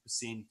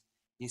 15%.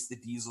 Yes, the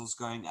diesel's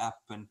going up.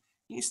 And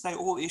yes, they're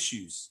all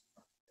issues.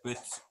 But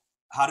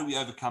how do we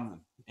overcome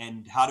them?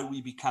 And how do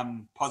we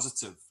become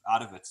positive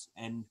out of it?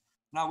 And you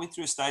know, I went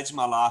through a stage in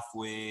my life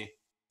where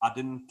I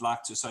didn't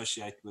like to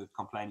associate with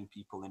complaining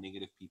people and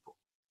negative people.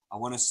 I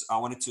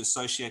wanted to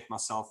associate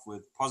myself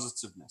with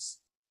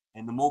positiveness.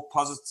 And the more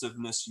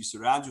positiveness you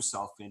surround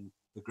yourself in,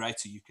 the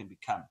greater you can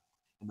become.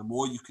 And the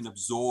more you can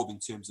absorb in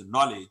terms of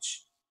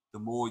knowledge, the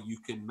more you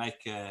can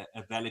make a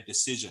valid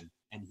decision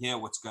and hear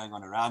what's going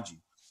on around you.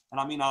 And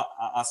I mean,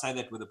 I say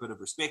that with a bit of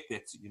respect,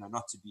 that,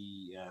 not to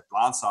be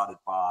blindsided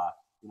by,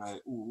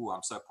 ooh,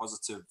 I'm so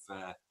positive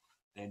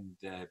and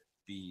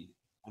be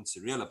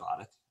unsurreal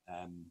about it.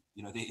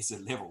 There is a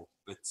level,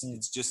 but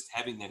it's just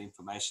having that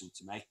information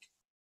to make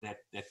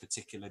that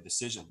particular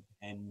decision.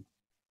 And,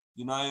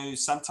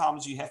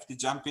 sometimes you have to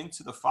jump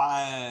into the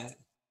fire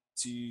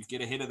to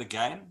get ahead of the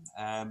game.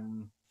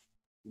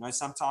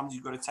 Sometimes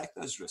you've got to take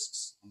those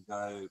risks and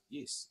go,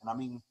 yes. And I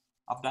mean,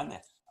 I've done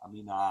that. I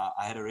mean, I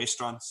had a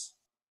restaurant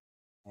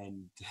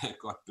and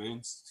got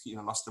burned,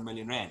 lost R1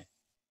 million.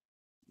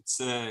 It's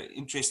an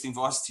interesting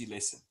varsity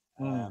lesson.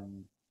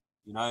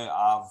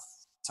 I've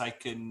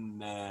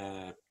taken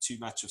too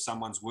much of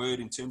someone's word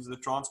in terms of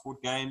the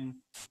transport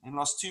game and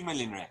lost R2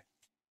 million.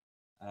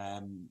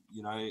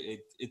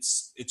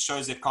 It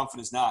shows that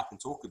confidence now. I can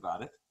talk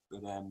about it,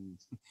 but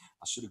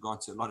I should have gone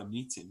to a lot of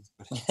meetings,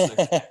 but it's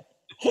okay.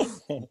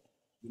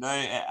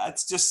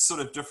 It's just sort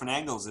of different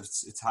angles.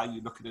 It's how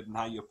you look at it and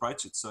how you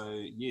approach it. So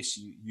yes,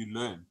 you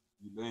learn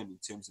in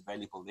terms of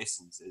valuable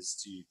lessons as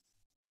to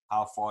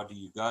how far do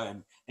you go.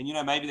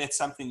 And maybe that's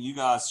something you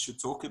guys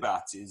should talk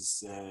about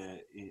is,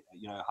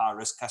 high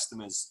risk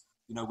customers,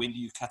 when do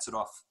you cut it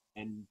off?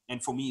 And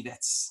for me,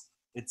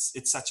 it's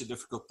such a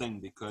difficult thing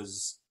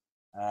because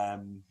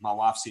my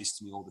wife says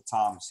to me all the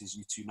time, says,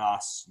 you're too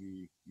nice,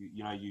 you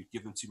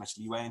give them too much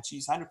leeway, and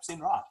she's 100%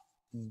 right.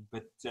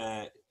 But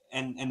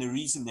and the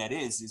reason that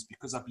is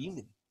because I've been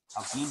there.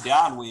 I've been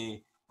down where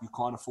you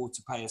can't afford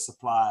to pay a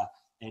supplier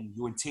and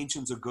your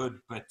intentions are good,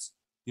 but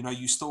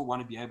you still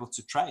want to be able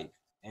to trade.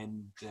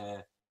 And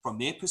from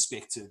their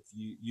perspective,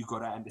 you got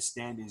to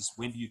understand is,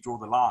 when do you draw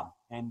the line?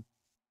 And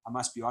I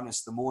must be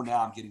honest, the more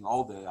now I'm getting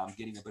older, I'm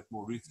getting a bit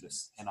more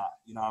ruthless, and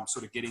I'm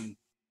sort of getting,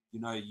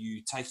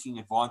 you taking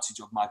advantage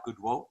of my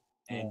goodwill,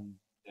 and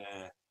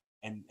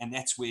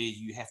that's where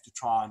you have to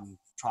try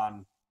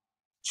and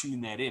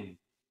tune that in.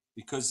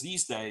 Because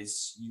these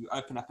days, you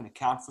open up an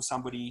account for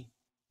somebody,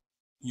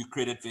 you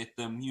credit vet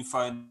them, you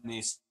phone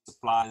their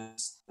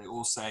suppliers, they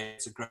all say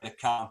it's a great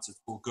account, it's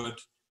all good.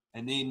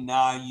 And then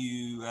now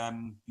you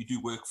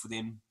do work for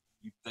them,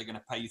 they're going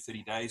to pay you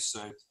 30 days, so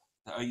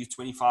they owe you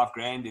 25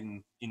 grand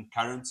in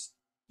current.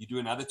 You do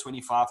another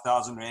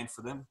 25,000 rand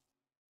for them.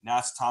 Now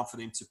it's time for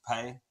them to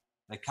pay.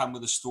 They come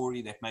with a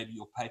story that maybe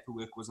your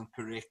paperwork wasn't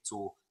correct,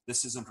 or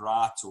this isn't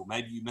right, or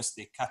maybe you missed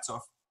their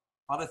cutoff.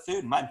 By the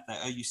third month, they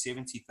owe you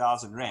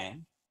 70,000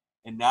 rand.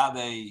 And now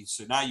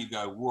you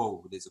go,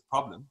 whoa, there's a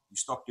problem. You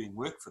stop doing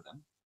work for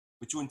them.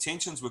 But your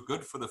intentions were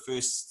good for the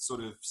first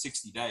sort of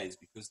 60 days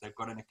because they've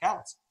got an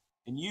account.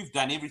 And you've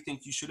done everything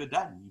you should have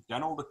done. You've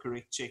done all the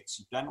correct checks.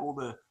 You've done all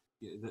the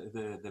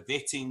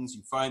vettings.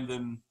 You phoned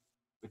them.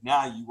 But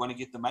now you want to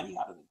get the money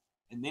out of them.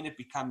 And then it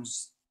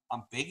becomes,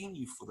 I'm begging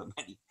you for the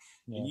money.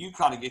 Yeah. And you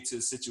kind of get to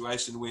a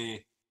situation where,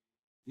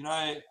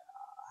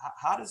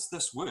 how does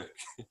this work?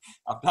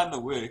 I've done the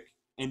work.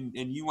 And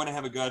you want to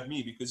have a go at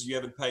me because you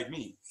haven't paid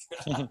me.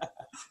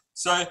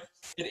 So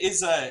it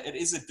is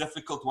a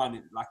difficult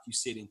one, like you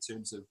said, in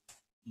terms of,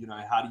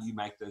 how do you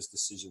make those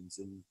decisions?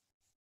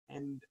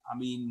 And I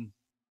mean,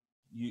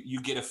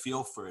 you get a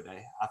feel for it.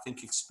 I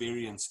think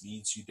experience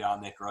leads you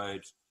down that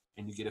road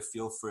and you get a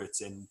feel for it.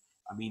 And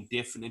I mean,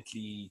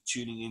 definitely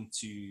tuning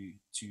into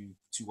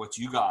to what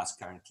you guys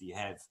currently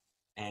have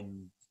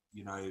and,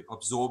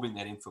 absorbing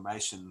that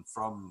information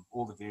from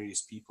all the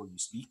various people you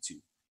speak to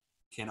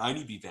can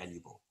only be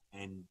valuable.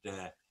 And,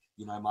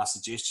 my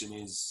suggestion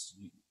is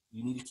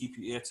you need to keep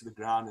your ear to the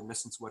ground and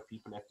listen to what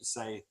people have to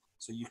say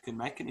so you can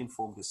make an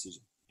informed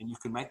decision and you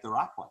can make the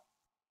right one.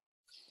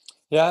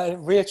 Yeah, it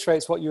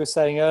reiterates what you were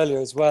saying earlier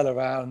as well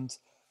around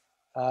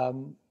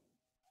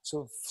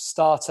sort of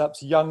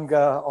startups,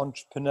 younger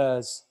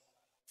entrepreneurs,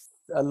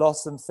 a lot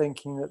of them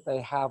thinking that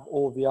they have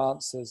all the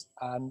answers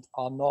and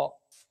are not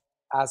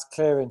as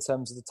clear in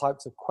terms of the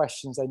types of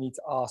questions they need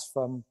to ask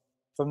from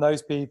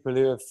those people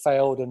who have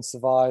failed and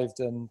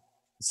survived and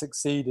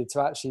succeeded to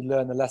actually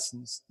learn the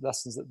lessons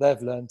that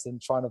they've learned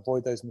and try and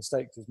avoid those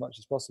mistakes as much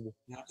as possible.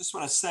 Yeah, I just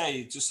want to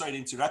say, just sorry to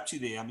interrupt you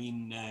there. I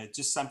mean,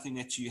 just something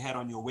that you had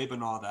on your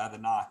webinar the other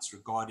night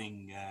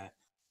regarding,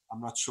 I'm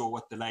not sure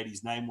what the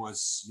lady's name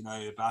was,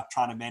 about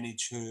trying to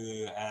manage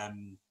her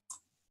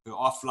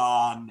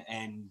offline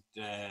and,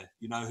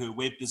 her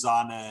web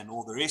designer and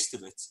all the rest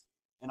of it.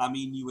 And I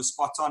mean, you were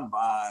spot on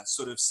by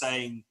sort of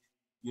saying,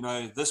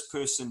 this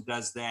person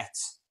does that,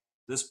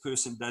 this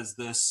person does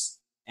this,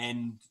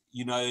 and,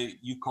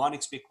 you can't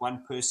expect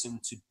one person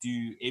to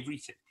do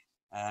everything.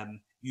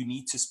 You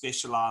need to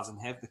specialize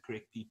and have the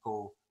correct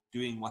people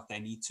doing what they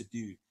need to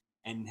do.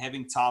 And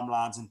having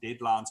timelines and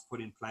deadlines put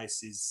in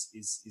place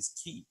is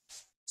key.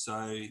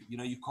 So,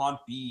 you can't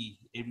be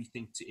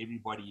everything to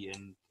everybody.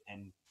 And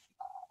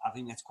I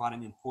think that's quite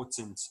an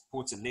important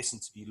lesson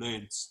to be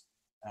learned,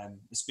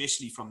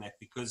 especially from that,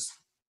 because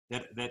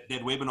that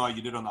webinar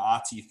you did on the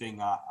RT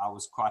thing, I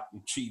was quite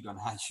intrigued on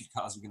how you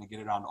guys were going to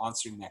get around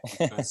answering that,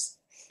 because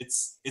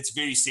it's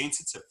very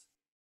sensitive.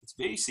 It's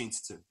very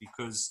sensitive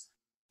because,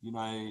 you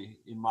know,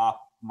 in my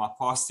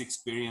past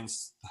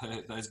experience,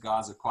 those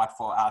guys are quite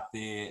far out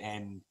there,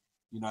 and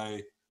you know,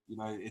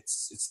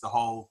 it's the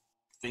whole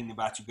thing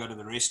about you go to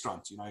the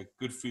restaurant. You know,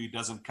 good food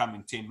doesn't come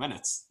in 10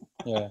 minutes.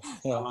 Yeah.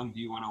 How long do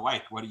you want to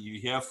wait? What are you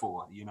here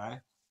for? You know,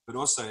 but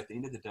also at the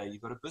end of the day,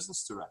 you've got a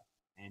business to run,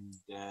 and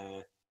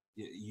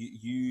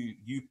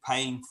you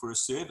paying for a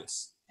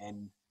service.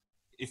 And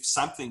if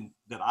something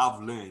that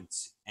I've learned,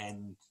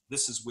 and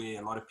this is where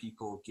a lot of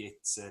people get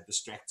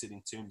distracted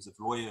in terms of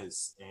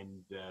lawyers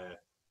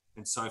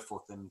and so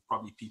forth, and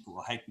probably people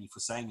will hate me for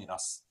saying it,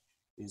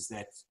 is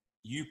that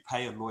you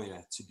pay a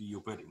lawyer to do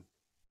your bidding.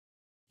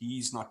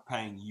 He's not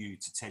paying you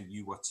to tell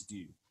you what to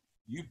do.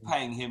 You're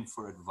paying him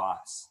for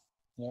advice.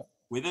 Yeah.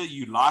 Whether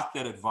you like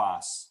that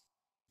advice,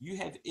 you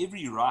have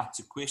every right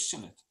to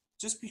question it.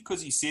 Just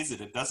because he says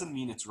it, it doesn't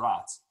mean it's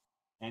right.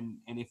 And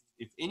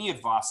if any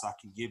advice I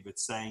can give,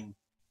 it's saying,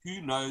 who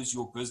knows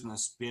your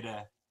business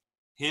better,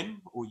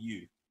 him or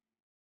you?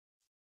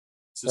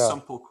 It's a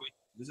simple question,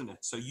 isn't it?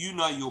 So you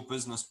know your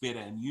business better,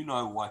 and you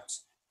know what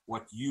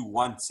you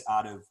want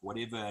out of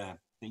whatever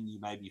thing you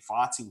may be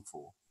fighting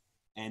for.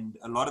 And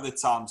a lot of the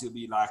times he'll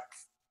be like,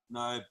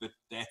 no, but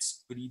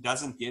he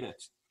doesn't get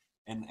it.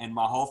 And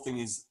my whole thing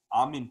is,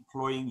 I'm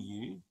employing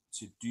you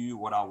to do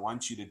what I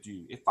want you to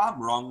do. If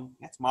I'm wrong,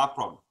 that's my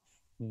problem.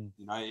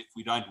 You know, if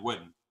we don't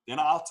win, then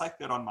I'll take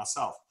that on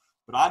myself.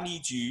 But I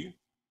need you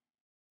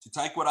to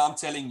take what I'm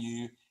telling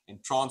you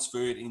and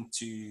transfer it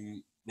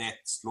into that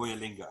lawyer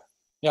lingo.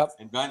 Yep.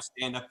 And go and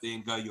stand up there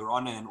and go, Your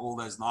Honor, and all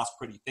those nice,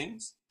 pretty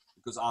things,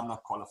 because I'm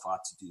not qualified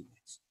to do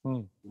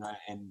that. You know,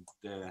 and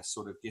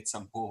sort of get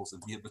some balls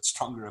and be a bit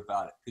stronger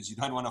about it, because you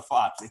don't want to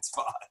fight. Let's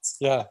fight.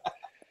 Yeah.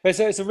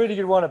 It's a really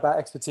good one about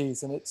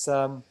expertise, and it's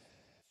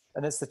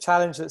the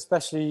challenge that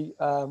especially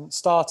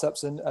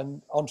startups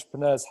and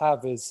entrepreneurs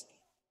have is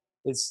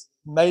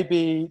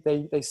maybe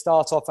they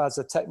start off as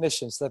a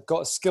technician, so they've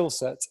got a skill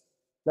set.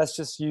 Let's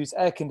just use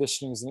air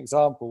conditioning as an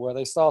example, where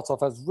they start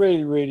off as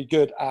really, really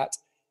good at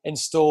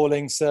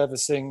installing,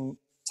 servicing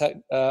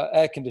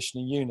air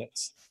conditioning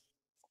units,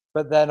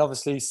 but then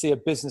obviously see a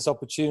business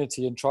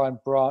opportunity and try and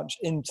branch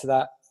into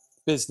that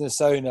business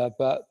owner,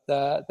 but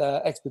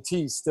their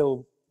expertise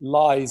still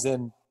lies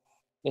in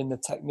the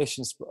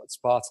technician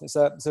part. It's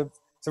a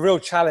real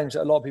challenge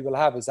that a lot of people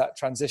have, is that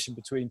transition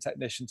between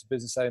technician to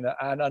business owner,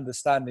 and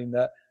understanding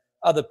that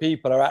other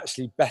people are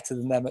actually better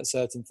than them at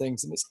certain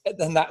things, and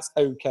that's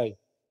okay.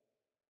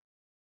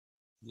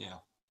 Yeah.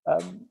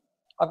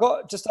 I've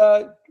got just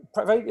a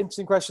very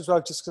interesting question as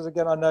well, just because,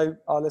 again, I know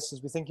our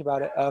listeners will be thinking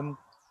about it.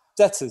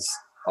 Debtors.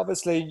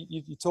 Obviously,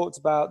 you talked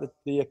about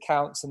the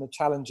accounts and the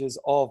challenges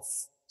of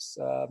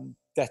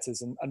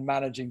debtors and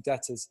managing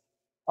debtors.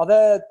 Are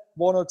there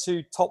one or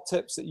two top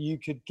tips that you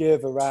could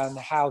give around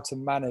how to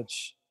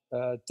manage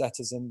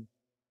debtors and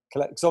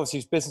collect? Because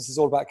obviously, business is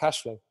all about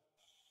cash flow.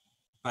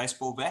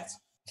 Baseball bat.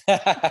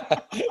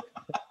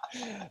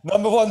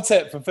 Number one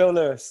tip from Phil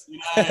Lewis. You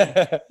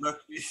know,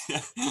 look,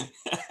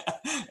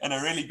 and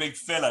a really big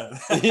fella.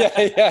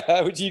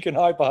 yeah, which you can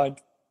hide behind.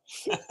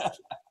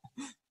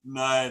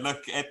 No,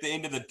 look, at the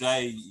end of the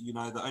day, you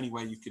know, the only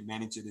way you can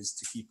manage it is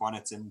to keep on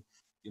it. And,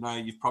 you know,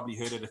 you've probably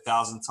heard it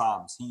 1,000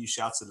 times. He who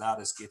shouts the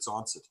loudest gets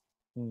answered.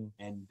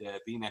 And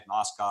being that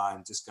nice guy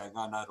and just going,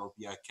 oh, no, it'll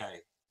be okay.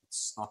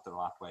 It's not the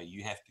right way.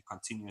 You have to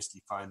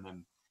continuously phone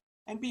them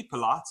and be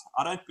polite.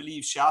 I don't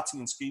believe shouting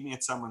and screaming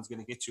at someone's going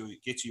to get you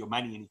your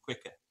money any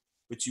quicker.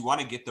 But you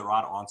want to get the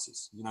right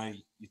answers. You know,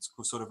 it's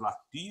sort of like,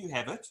 do you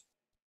have it?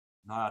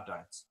 No, I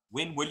don't.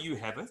 When will you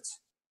have it?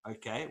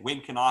 Okay. When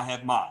can I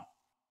have mine?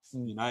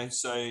 You know,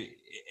 so,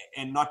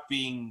 and not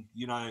being,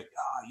 you know,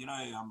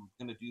 I'm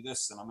going to do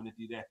this and I'm going to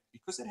do that,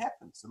 because it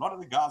happens. A lot of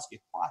the guys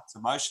get quite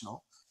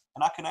emotional,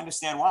 and I can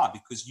understand why,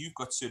 because you've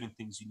got certain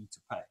things you need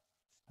to pay.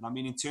 And I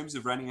mean, in terms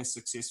of running a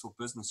successful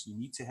business, you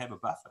need to have a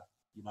buffer.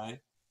 You know,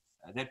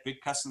 that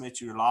big customer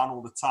that you rely on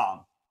all the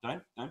time,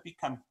 don't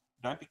become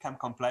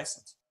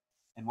complacent.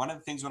 And one of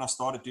the things when I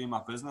started doing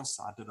my business,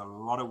 I did a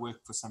lot of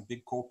work for some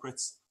big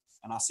corporates,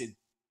 and I said,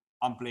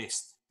 I'm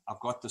blessed. I've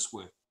got this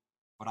work,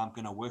 but I'm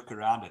going to work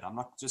around it. I'm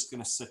not just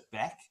going to sit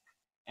back.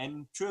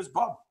 And true as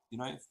Bob, you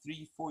know,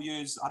 3-4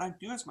 years, I don't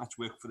do as much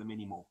work for them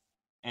anymore.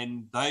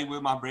 And they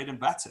were my bread and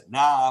butter.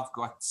 Now I've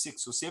got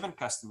 6 or 7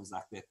 customers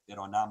like that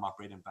are now my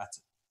bread and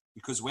butter.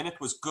 Because when it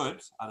was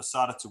good, I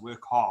decided to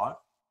work hard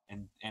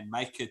and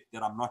make it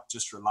that I'm not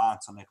just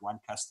reliant on that one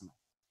customer.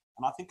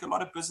 And I think a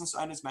lot of business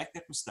owners make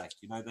that mistake.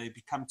 You know, they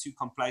become too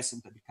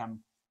complacent, they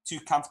become too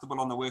comfortable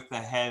on the work they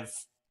have,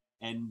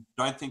 and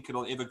don't think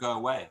it'll ever go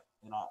away.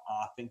 And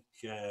I think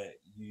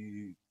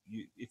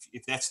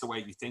if that's the way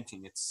you're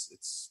thinking,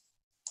 it's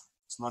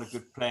not a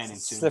good plan in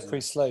terms slippery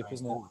of slope,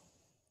 isn't forward. it?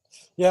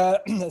 Yeah,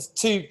 there's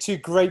two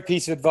great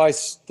pieces of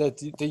advice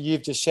that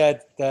you've just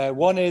shared there.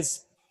 One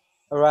is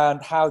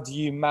around how do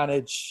you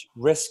manage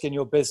risk in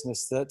your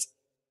business, that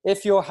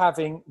if you're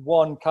having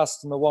one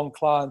customer, one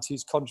client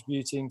who's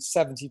contributing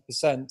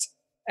 70%,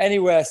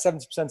 anywhere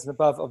 70% and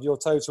above of your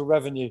total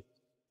revenue,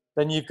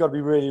 then you've got to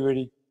be really,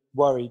 really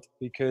worried,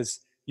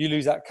 because you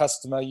lose that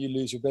customer, you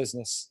lose your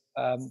business.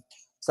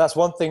 So that's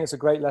one thing. It's a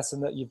great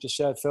lesson that you've just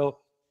shared, Phil.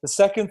 The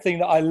second thing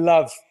that I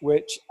love,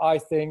 which I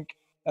think,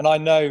 and I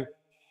know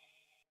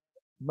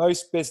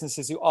most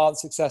businesses who aren't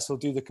successful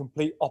do the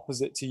complete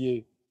opposite to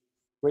you,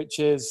 which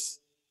is,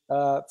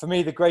 for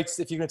me, the greatest.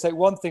 If you're going to take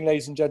one thing,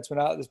 ladies and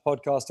gentlemen, out of this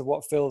podcast of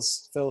what Phil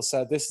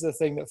said, this is the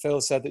thing that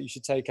Phil said that you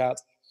should take out.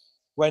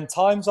 When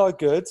times are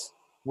good,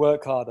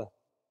 work harder.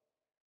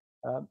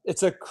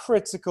 It's a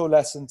critical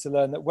lesson to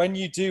learn that when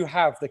you do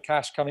have the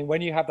cash coming,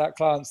 when you have that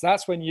clients,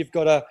 that's when you've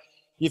got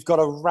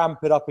to ramp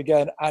it up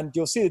again, and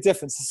you'll see the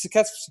difference. The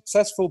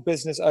successful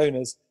business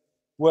owners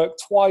work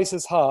twice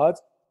as hard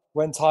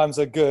when times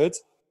are good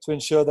to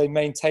ensure they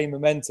maintain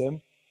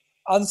momentum.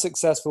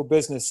 Unsuccessful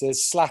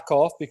businesses slack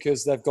off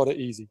because they've got it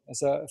easy.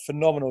 It's a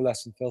phenomenal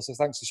lesson, Phil. So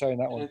thanks for sharing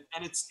that one.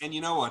 And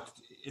you know what?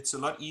 It's a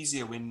lot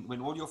easier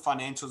when all your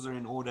financials are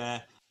in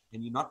order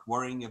and you're not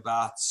worrying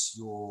about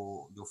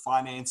your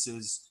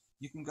finances.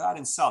 You can go out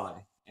and sell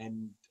it,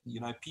 and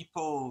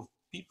people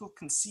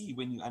can see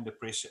when you're under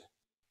pressure.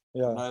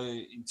 Yeah.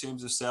 In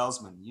terms of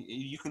salesmen,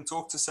 you can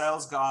talk to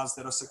sales guys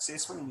that are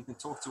successful, and you can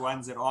talk to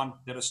ones that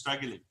are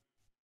struggling,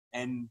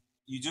 and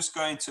you just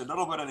go into a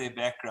little bit of their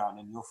background,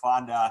 and you'll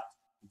find out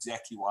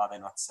exactly why they're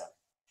not selling.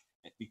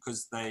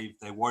 Because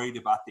they're worried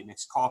about their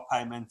next car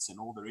payments and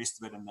all the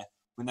rest of it. And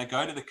when they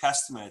go to the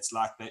customer, it's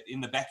like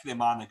in the back of their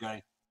mind, they're going,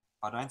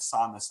 if I don't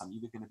sign this, I'm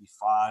either going to be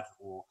fired,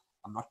 or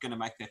I'm not going to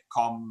make that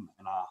com,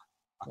 and I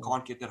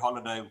can't get that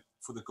holiday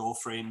for the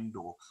girlfriend,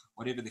 or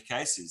whatever the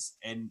case is.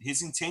 And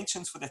his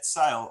intentions for that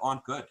sale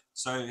aren't good.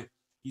 So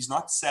he's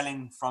not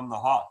selling from the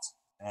heart.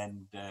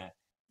 And,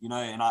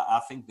 and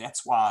I think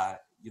that's why,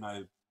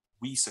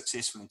 we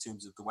successful in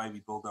terms of the way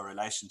we build our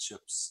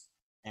relationships.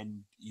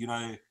 And,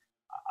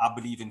 I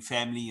believe in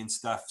family and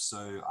stuff.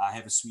 So I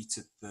have a suite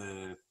at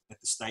the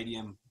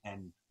stadium,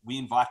 and we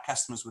invite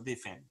customers with their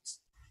families.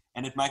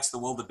 And it makes the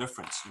world a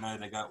difference.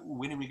 They go,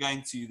 when are we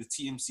going to the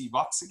TMC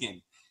box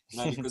again?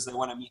 Because they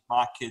want to meet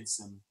my kids.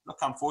 And look,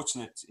 I'm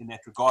fortunate in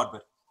that regard,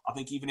 but I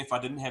think even if I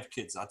didn't have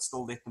kids, I'd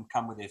still let them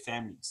come with their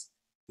families.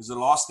 Because the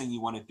last thing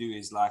you want to do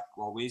is like,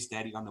 well, where's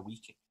daddy on the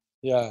weekend?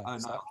 Yeah. Oh,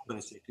 no, hold on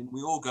a second.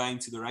 We're all going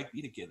to the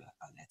rugby together.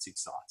 Oh, that's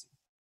exciting.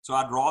 So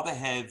I'd rather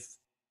have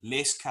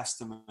less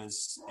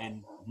customers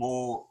and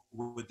more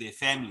with their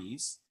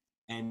families,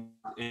 and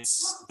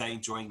they're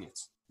enjoying it,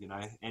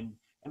 and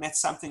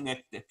that's something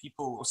that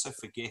people also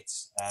forget.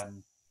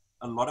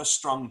 A lot of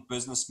strong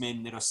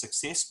businessmen that are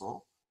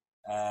successful,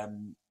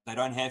 they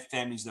don't have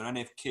families, they don't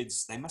have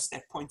kids, they miss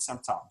that point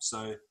sometimes.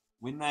 So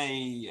when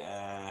they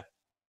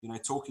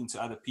talking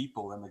to other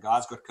people and the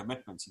guy's got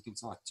commitments, he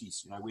thinks, oh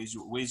geez,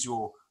 where's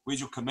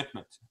your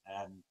commitment?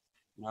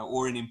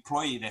 Or an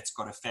employee that's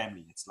got a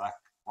family, it's like,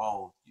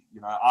 well,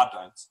 I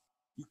don't.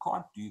 You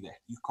can't do that.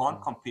 You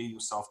can't compare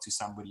yourself to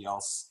somebody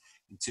else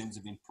in terms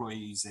of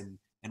employees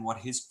and what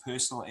his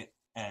personal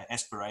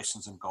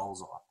aspirations and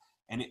goals are.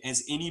 And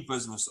as any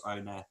business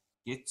owner,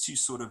 get to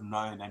sort of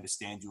know and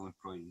understand your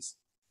employees.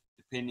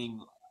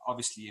 Depending,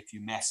 obviously, if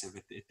you're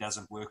massive, it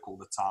doesn't work all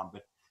the time,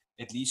 but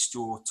at least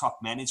your top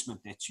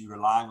management that you're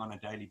relying on a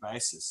daily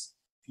basis,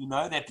 if you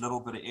know that little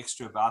bit of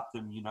extra about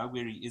them, you know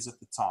where he is at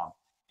the time,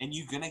 and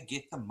you're going to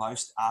get the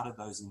most out of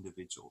those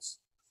individuals.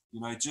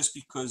 Just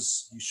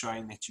because you're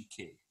showing that you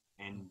care.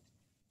 And,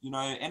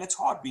 and it's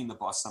hard being the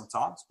boss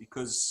sometimes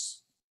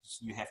because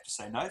you have to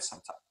say no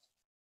sometimes,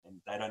 and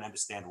they don't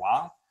understand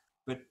why.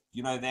 But,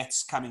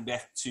 that's coming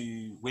back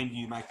to when do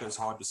you make those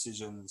hard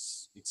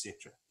decisions,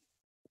 etc.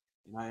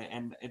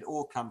 And it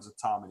all comes with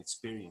time and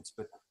experience.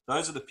 But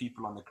those are the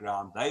people on the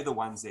ground. They're the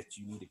ones that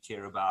you need to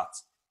care about,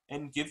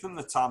 and give them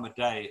the time of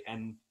day,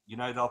 and,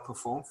 they'll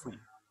perform for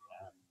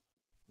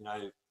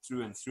you,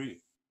 through and through.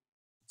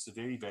 It's a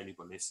very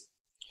valuable lesson.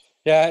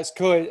 Yeah, it's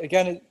cool.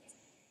 Again,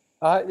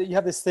 you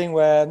have this thing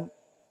where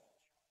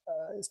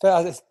it's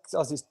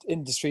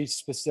industry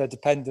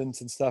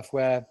dependent and stuff,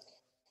 where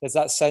there's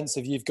that sense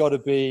of you've got to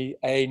be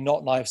a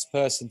not nice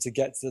person to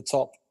get to the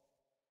top.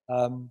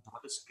 I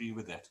disagree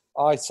with that.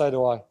 So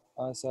do I.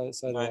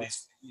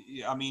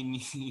 I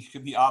mean, you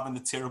could be Ivan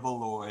the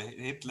Terrible or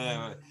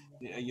Hitler.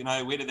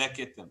 Where did that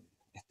get them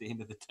at the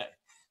end of the day?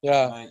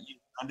 Yeah. You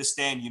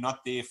understand you're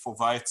not there for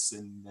votes,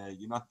 and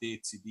you're not there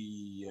to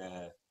be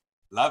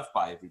loved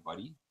by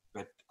everybody,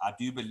 but I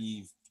do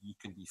believe you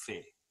can be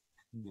fair.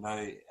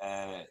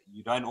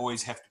 You don't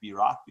always have to be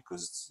right,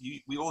 because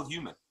we're all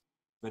human.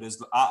 But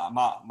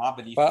my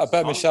belief, but I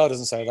bet Michelle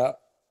doesn't say that.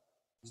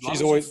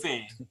 She's always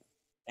fair,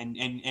 and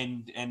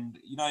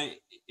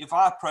if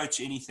I approach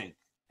anything,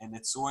 and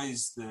it's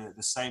always the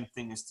same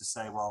thing, is to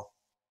say, well,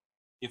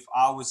 if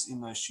I was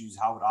in those shoes,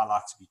 how would I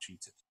like to be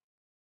treated,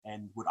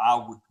 and would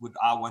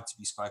I want to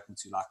be spoken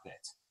to like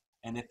that?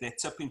 And at that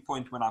tipping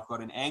point when I've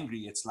gotten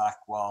angry, it's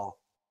like, well,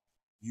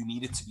 you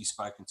needed to be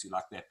spoken to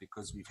like that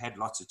because we've had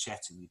lots of chat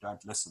and you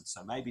don't listen.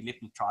 So maybe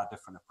let me try a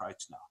different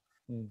approach now.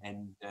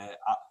 And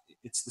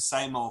it's the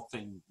same old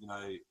thing,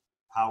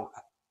 how,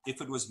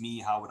 if it was me,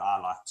 how would I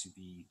like to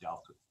be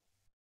dealt with?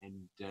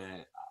 And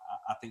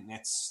I think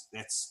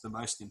that's the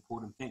most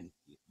important thing,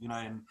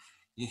 and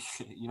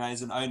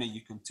as an owner,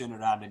 you can turn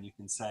around and you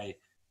can say,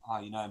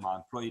 oh, my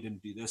employee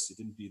didn't do this, he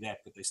didn't do that,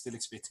 but they still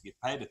expect to get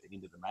paid at the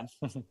end of the month.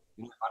 If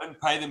I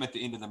didn't pay them at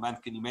the end of the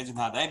month, can you imagine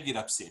how they'd get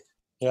upset?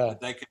 Yeah.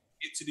 But they could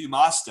get to do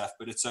my stuff,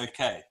 but it's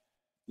okay.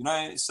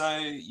 So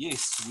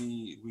yes,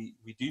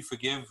 we do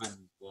forgive,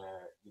 and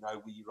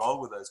we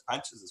roll with those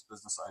punches as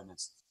business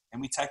owners,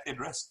 and we take that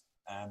risk.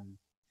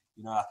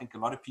 I think a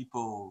lot of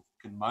people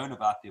can moan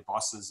about their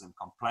bosses and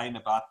complain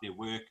about their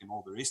work and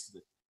all the rest of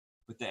it,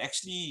 but they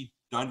actually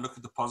don't look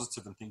at the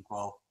positive and think,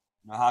 well,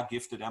 how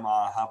gifted am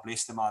I? How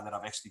blessed am I that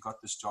I've actually got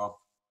this job?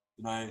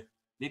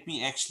 Let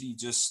me actually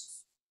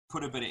just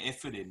put a bit of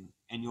effort in,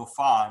 and you'll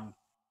find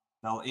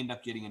they'll end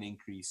up getting an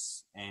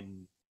increase,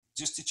 and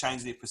just to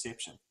change their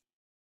perception.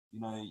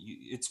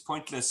 It's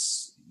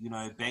pointless,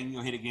 banging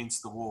your head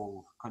against the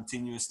wall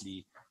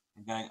continuously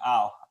and going,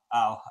 ow,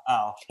 ow,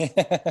 ow.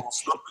 I'll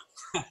stop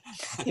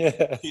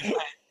it. Yeah.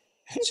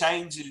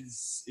 Change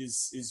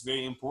is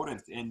very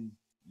important. And,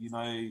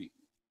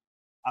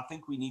 I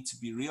think we need to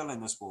be real in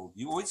this world.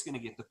 You're always going to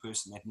get the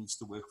person that needs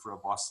to work for a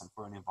boss and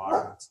for an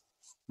environment.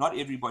 Not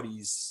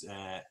everybody's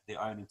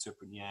their own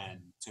entrepreneur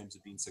in terms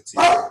of being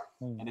successful.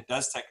 And it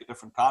does take a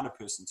different kind of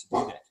person to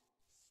do that.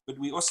 But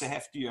we also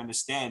have to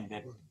understand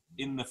that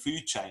in the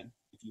food chain,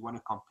 if you want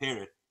to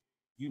compare it,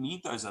 you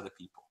need those other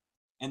people.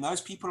 And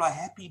those people are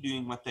happy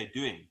doing what they're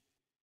doing.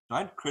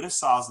 Don't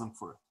criticize them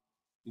for it.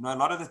 A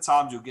lot of the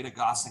times you'll get a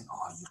guy saying,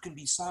 oh, you can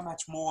be so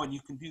much more and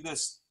you can do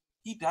this.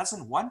 He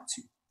doesn't want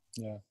to.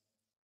 Yeah.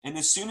 And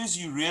as soon as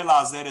you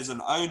realize that as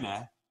an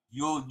owner,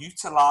 you'll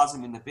utilize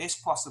him in the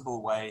best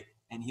possible way,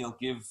 and he'll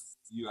give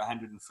you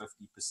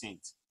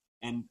 150%.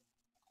 And,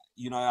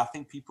 I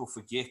think people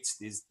forget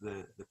there's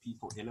the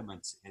people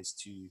element as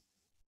to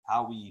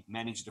how we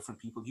manage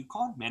different people. You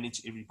can't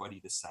manage everybody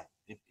the same.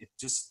 It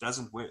just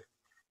doesn't work.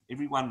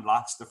 Everyone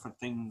likes different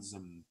things.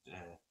 And,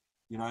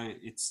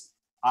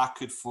 I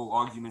could, for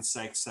argument's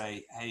sake,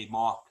 say, hey,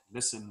 Mark,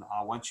 listen,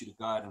 I want you to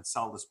go out and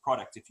sell this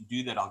product. If you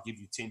do that, I'll give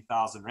you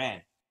 10,000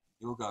 Rand.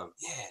 You'll go,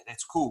 yeah,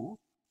 that's cool.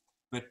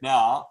 But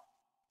now,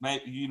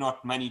 maybe you're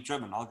not money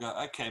driven. I'll go,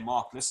 okay,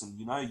 Mark, listen,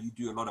 you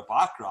do a lot of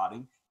bike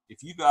riding.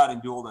 If you go out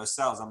and do all those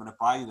sales, I'm going to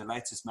buy you the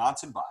latest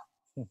mountain bike.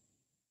 You're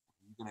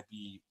going to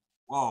be,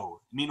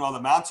 whoa. Meanwhile, the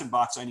mountain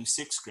bike's only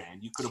 6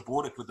 grand. You could have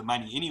bought it with the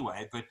money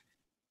anyway, but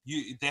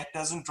that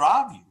doesn't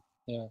drive you.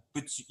 Yeah.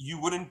 But you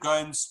wouldn't go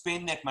and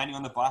spend that money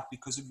on the bike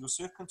because of your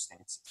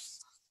circumstances.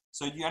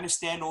 So you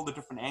understand all the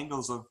different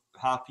angles of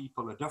how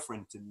people are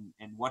different,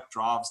 and what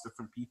drives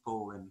different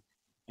people,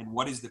 and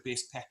what is the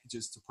best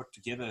packages to put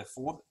together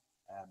for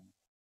them.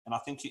 And I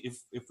think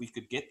if we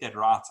could get that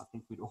right, I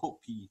think we'd all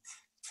be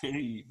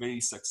very, very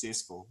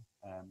successful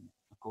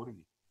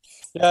accordingly.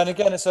 Yeah, and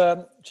again, it's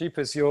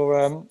Jeepers,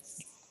 your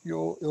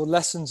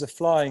lessons are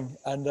flying,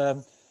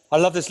 and I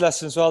love this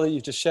lesson as well that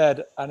you've just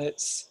shared. And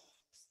it's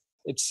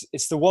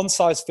the one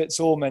size fits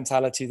all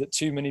mentality that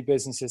too many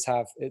businesses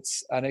have.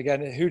 And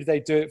again, who do they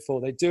do it for?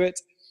 They do it.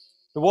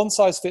 The one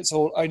size fits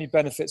all only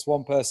benefits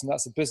one person.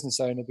 That's a business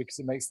owner, because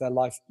it makes their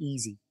life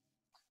easy.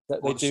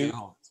 That they do.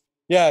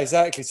 Yeah,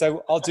 exactly.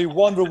 So I'll do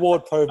one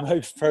reward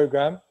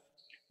program.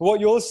 But what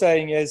you're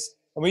saying is,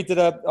 and we did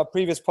a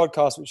previous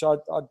podcast, which I'd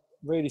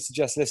really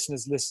suggest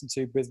listeners listen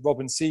to, with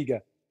Robin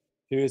Seeger,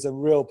 who is a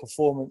real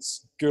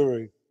performance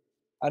guru.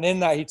 And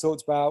in that, he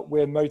talked about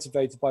we're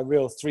motivated by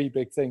 3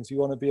 big things. We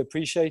want to be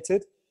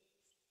appreciated,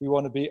 we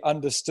want to be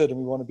understood, and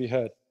we want to be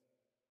heard.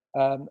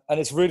 And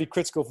it's really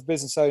critical for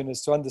business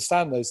owners to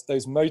understand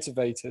those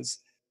motivators.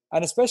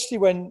 And especially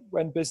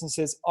when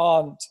businesses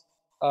aren't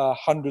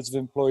hundreds of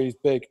employees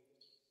big,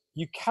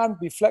 you can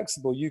be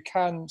flexible. You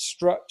can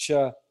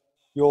structure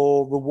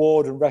your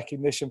reward and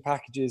recognition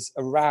packages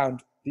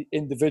around the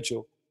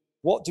individual.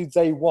 What do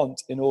they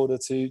want in order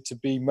to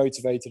be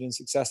motivated and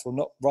successful,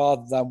 not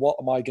rather than what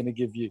am I going to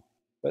give you?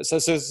 But so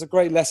it's a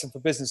great lesson for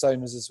business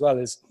owners as well,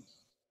 is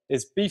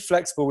be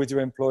flexible with your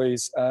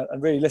employees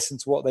and really listen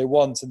to what they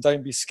want, and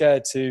don't be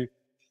scared to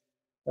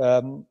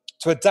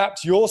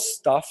adapt your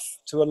stuff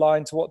to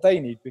align to what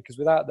they need, because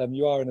without them,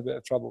 you are in a bit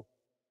of trouble.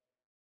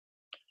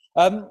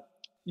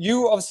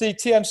 You obviously,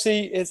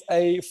 TMC is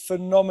a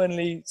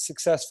phenomenally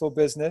successful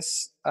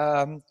business.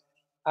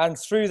 And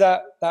through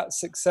that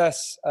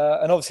success,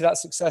 and obviously that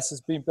success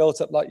has been built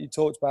up, like you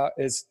talked about,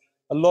 is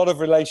a lot of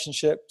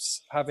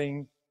relationships,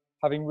 having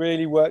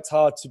really worked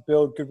hard to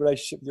build good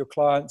relationship with your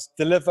clients,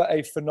 deliver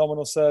a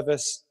phenomenal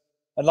service.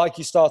 And like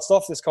you started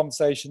off this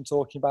conversation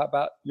talking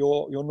about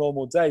your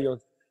normal day,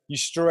 you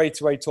straight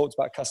away talked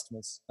about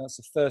customers. That's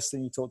the first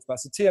thing you talked about.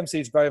 So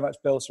TMC is very much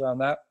built around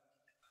that.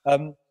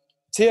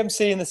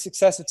 TMC and the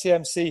success of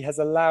TMC has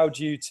allowed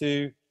you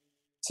to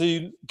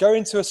go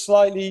into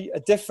a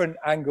different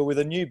angle with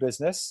a new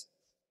business.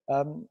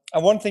 And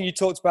one thing you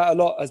talked about a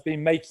lot has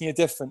been making a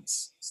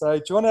difference. So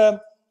do you want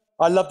to,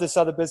 I love this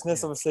other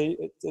business,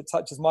 obviously it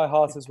touches my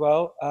heart as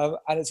well.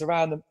 And it's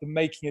around the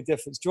making a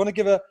difference. Do you want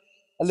to give a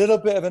little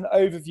bit of an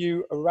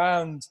overview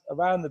around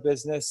the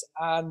business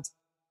and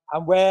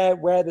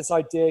where this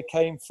idea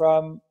came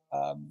from?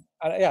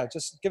 And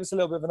just give us a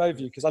little bit of an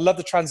overview, because I love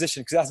the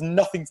transition, because it has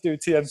nothing to do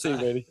with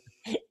TMC really.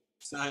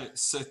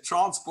 So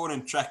transport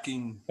and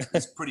tracking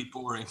is pretty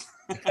boring.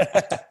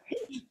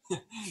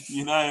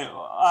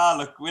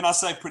 Look, when I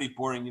say pretty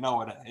boring, you know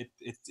what,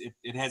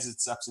 it has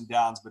its ups and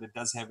downs, but it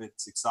does have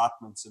its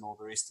excitements and all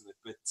the rest of it.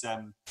 But,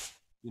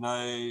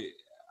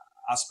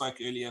 I spoke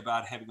earlier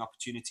about having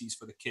opportunities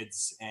for the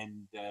kids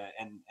and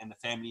the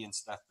family and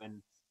stuff.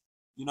 And,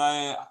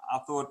 I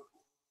thought,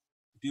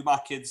 do my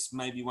kids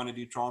maybe want to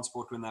do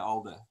transport when they're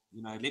older?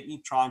 Let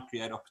me try and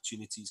create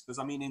opportunities. Because,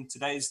 in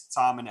today's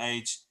time and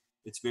age,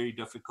 it's very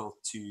difficult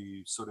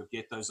to sort of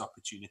get those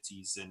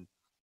opportunities. And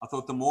I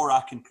thought the more I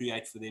can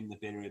create for them, the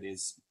better it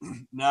is.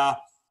 Now,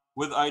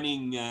 with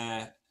owning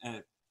a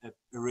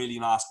really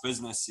nice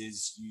business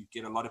is you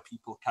get a lot of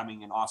people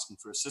coming and asking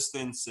for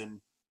assistance.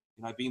 And,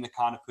 being the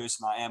kind of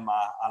person I am,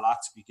 I like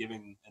to be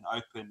giving and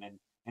open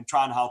and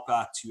try and help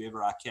out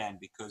whoever I can,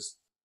 because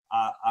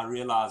I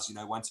realize,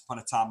 once upon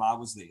a time I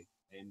was there.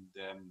 And,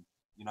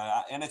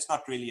 and it's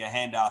not really a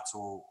handout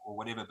or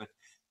whatever, but,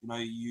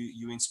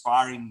 you're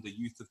inspiring the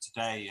youth of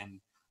today.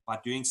 And by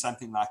doing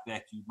something like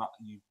that,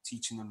 you're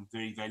teaching them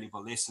very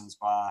valuable lessons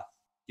by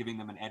giving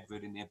them an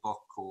advert in their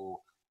book, or,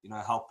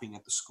 helping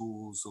at the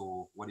schools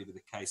or whatever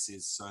the case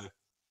is. So,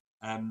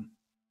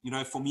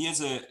 for me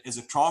as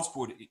a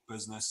transport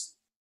business,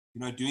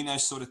 doing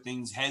those sort of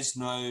things has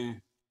no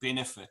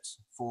benefit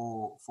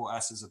for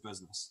us as a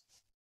business.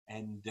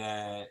 And,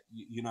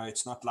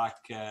 it's not like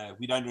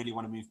we don't really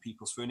want to move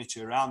people's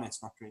furniture around.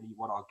 That's not really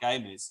what our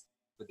game is,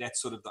 but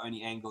that's sort of the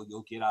only angle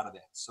you'll get out of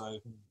that. So,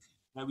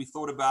 we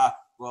thought about,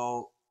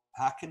 well,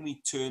 how can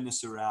we turn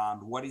this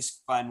around? What is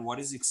fun? What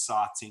is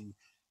exciting?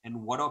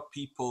 And what are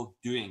people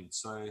doing?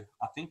 So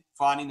I think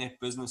finding that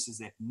business is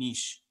that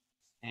niche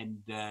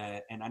and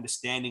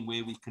understanding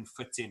where we can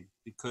fit in,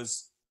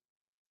 because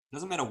it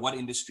doesn't matter what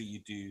industry you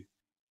do,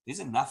 there's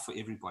enough for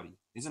everybody.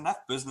 There's enough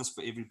business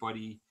for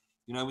everybody.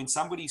 When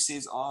somebody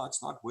says, oh,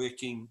 it's not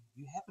working,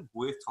 you haven't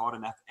worked hard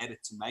enough at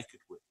it to make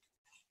it work.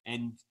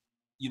 And,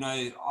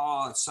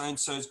 oh,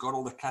 so-and-so's got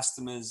all the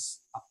customers.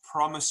 I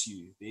promise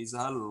you, there's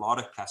a lot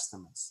of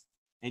customers.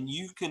 And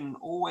you can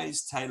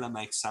always tailor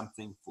make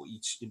something for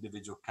each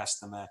individual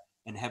customer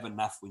and have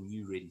enough when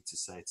you're ready to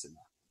say it's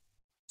enough.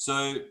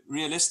 So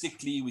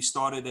realistically, we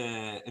started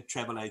a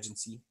travel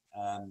agency.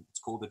 It's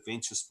called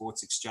Adventure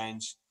Sports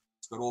Exchange.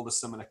 It's got all the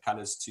similar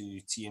colors to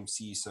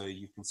TMC, so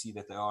you can see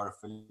that they are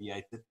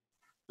affiliated.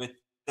 But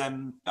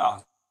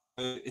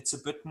it's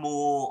a bit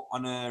more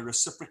on a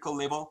reciprocal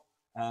level.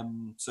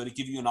 So to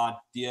give you an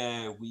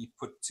idea, we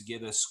put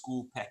together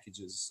school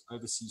packages,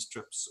 overseas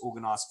trips,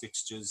 organized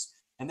fixtures,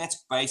 and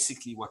that's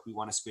basically what we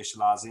want to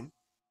specialize in.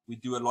 We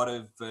do a lot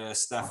of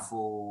stuff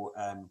for,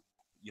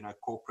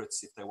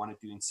 corporates, if they want to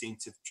do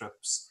incentive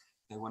trips,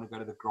 they want to go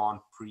to the Grand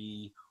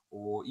Prix,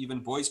 or even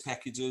boys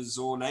packages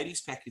or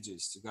ladies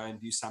packages to go and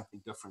do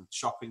something different,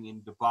 shopping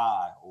in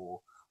Dubai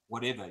or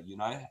whatever,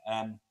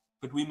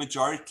 but we're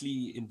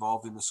majority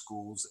involved in the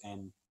schools,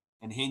 and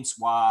hence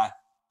why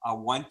I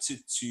wanted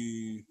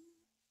to,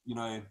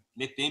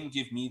 let them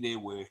give me their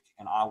work,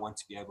 and I want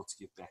to be able to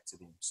give back to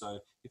them. So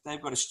if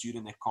they've got a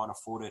student that can't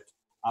afford it,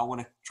 I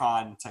want to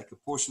try and take a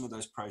portion of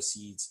those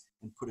proceeds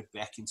and put it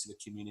back into the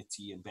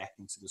community and back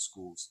into the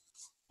schools.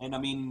 And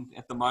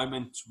at the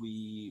moment,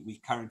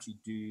 we currently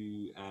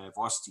do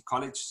varsity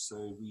college.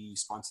 So we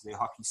sponsor their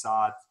hockey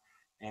side,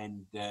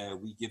 and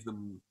we give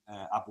them,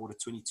 I bought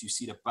a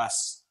 22-seater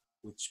bus,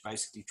 which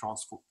basically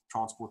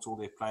transports all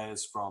their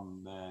players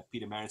from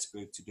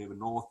Pietermaritzburg to Durban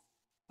North.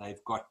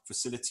 They've got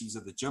facilities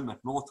of the gym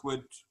at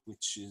Northwood,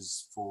 which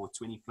is for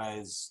 20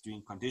 players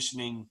doing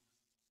conditioning.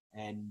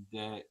 And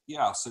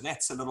so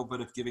that's a little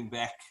bit of giving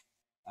back.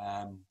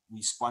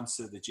 We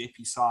sponsor the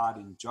Jeppy side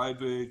in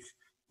Joburg.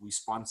 We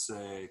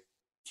sponsor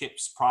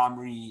Kips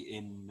Primary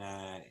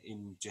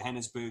in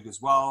Johannesburg as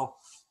well.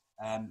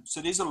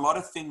 So there's a lot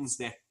of things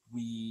that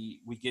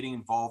we're getting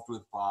involved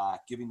with by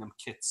giving them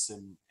kits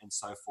and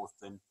so forth.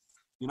 And,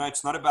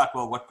 it's not about,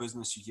 well, what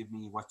business you give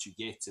me, what you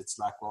get. It's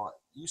like, well,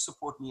 you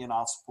support me and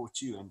I'll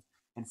support you.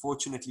 And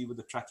fortunately with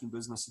the trucking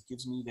business, it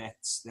gives me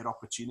that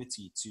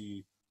opportunity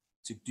to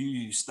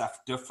do stuff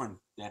different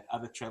that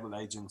other travel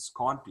agents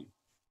can't do.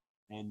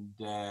 And,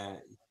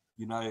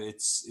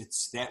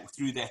 it's that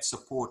through that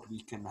support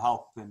we can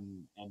help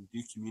and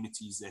do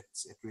communities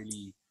at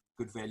really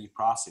good value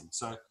pricing.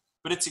 So,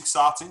 but it's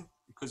exciting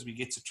because we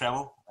get to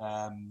travel,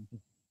 and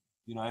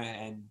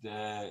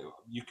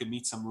you can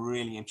meet some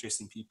really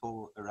interesting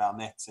people around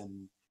that,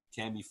 and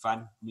can be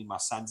fun. My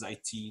son's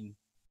 18.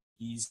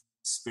 He's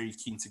very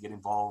keen to get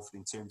involved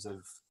in terms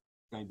of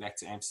going back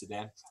to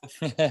Amsterdam.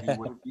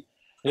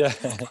 Yeah.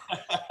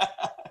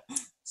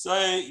 So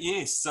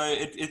yes, so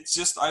it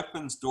just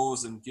opens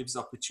doors and gives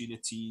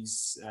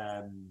opportunities.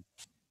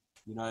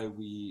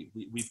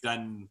 We've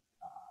done.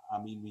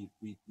 We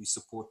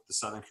support the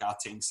Southern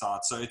Gauteng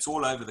side, so it's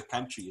all over the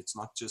country. It's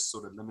not just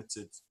sort of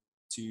limited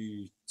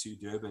to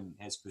Durban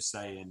as per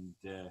se, and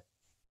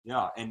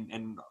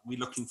and we're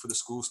looking for the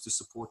schools to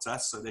support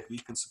us so that we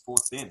can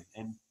support them.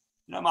 And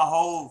my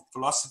whole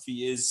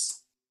philosophy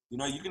is, you're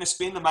going to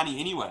spend the money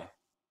anyway.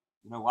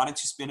 Why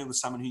don't you spend it with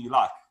someone who you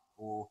like,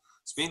 or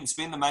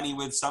spend the money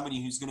with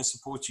somebody who's going to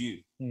support you,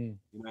 you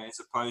know, as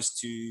opposed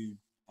to,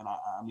 and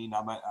I mean,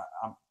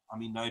 I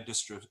mean, no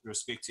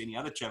disrespect to any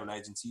other travel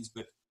agencies,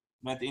 but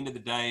you know, at the end of the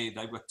day,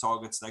 they've got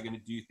targets. They're going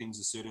to do things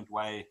a certain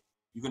way.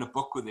 You're going to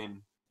book with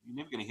them. You're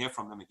never going to hear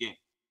from them again.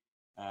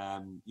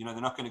 You know,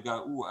 they're not going to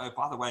go, oh,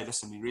 by the way,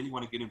 listen, we really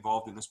want to get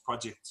involved in this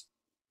project,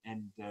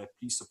 and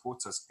please support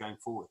us going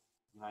forward.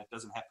 You know, it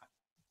doesn't happen.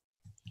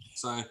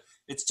 So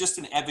it's just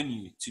an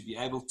avenue to be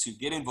able to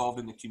get involved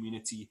in the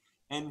community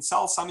and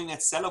sell something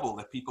that's sellable,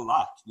 that people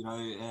like. You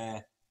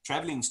know,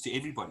 traveling's to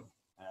everybody.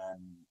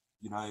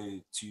 You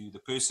know, to the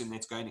person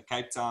that's going to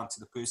Cape Town, to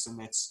the person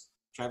that's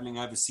traveling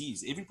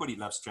overseas. Everybody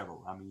loves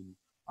travel. I mean,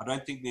 I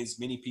don't think there's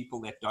many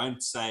people that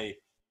don't say,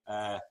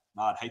 no,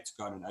 I'd hate to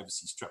go on an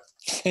overseas trip.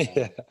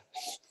 Yeah.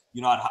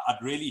 You know, I'd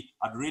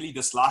really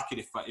dislike it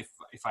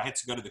if I had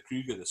to go to the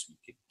Kruger this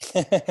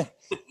weekend.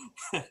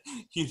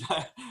 You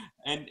know,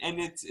 and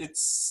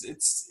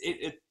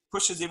it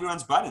pushes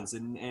everyone's buttons.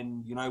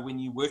 And you know, when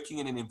you're working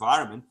in an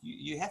environment,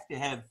 you have to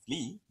have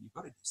leave. You've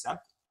got to do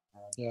something.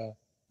 Yeah.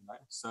 You know?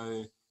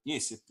 So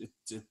yes,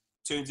 it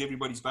turns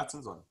everybody's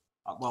buttons on.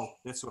 Well,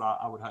 that's what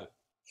I would hope.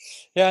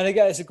 Yeah, and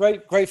again, it's a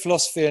great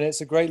philosophy, and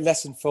it's a great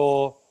lesson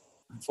for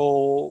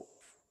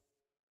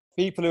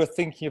people who are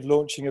thinking of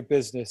launching a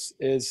business.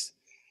 Is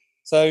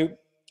so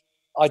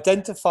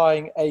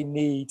identifying a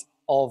need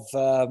of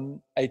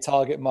a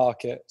target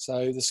market.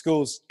 So the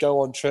schools go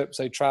on trips,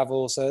 they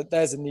travel, so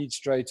there's a need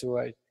straight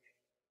away.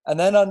 And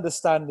then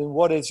understanding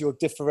what is your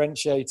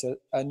differentiator,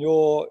 and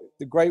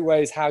the great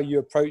ways how you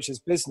approach this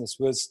business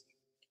was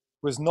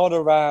not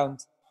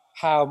around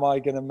how am I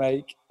going to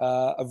make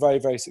a very,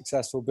 very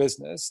successful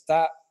business.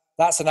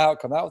 That's an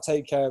outcome. That will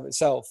take care of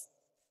itself.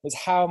 It's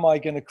how am I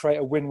going to create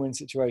a win-win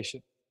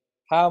situation?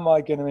 How am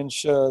I going to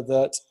ensure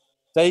that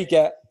they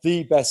get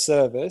the best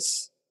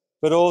service,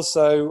 but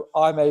also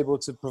I'm able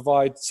to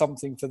provide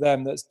something for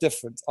them that's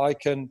different? I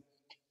can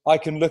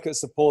look at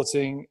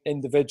supporting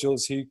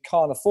individuals who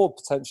can't afford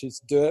potentially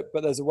to do it,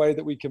 but there's a way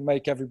that we can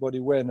make everybody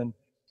win. And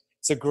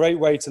it's a great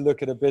way to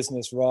look at a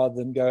business rather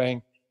than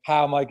going,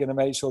 how am I going to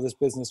make sure this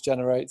business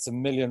generates R1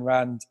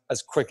 million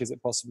as quick as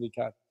it possibly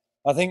can?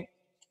 I think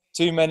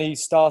too many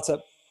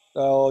startup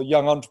or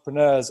young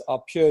entrepreneurs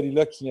are purely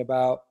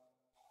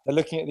they're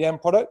looking at the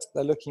end product,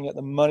 they're looking at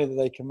the money that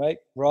they can make,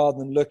 rather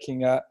than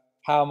looking at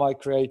how am I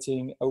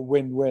creating a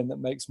win-win that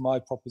makes my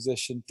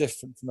proposition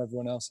different from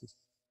everyone else's.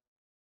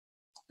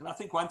 And I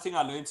think one thing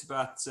I learned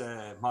about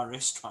my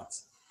restaurant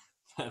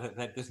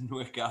that didn't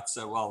work out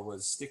so well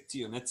was stick to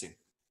your knitting.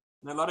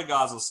 And a lot of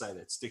guys will say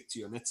that, stick to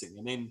your knitting.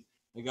 And then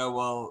they go,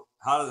 well,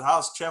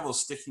 how's travel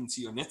sticking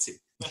to your knitting?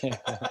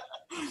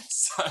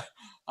 So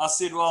I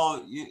said,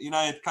 well, you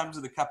know, it comes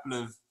with a couple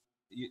of,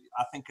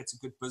 I think it's a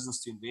good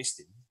business to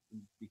invest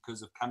in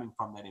because of coming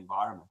from that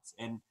environment.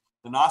 And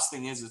the nice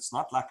thing is, it's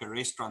not like a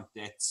restaurant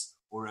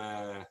or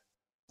a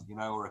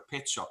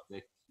pet shop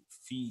that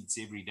feeds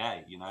every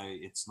day. You know,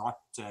 it's not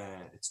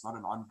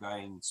an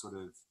ongoing sort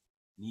of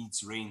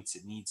needs rent,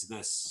 it needs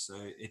this. So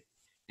it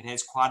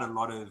has quite a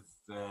lot of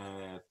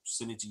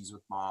synergies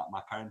with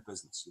my current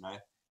business. You know,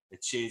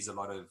 it shares a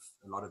lot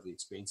of the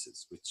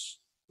expenses, which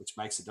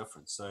makes a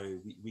difference. So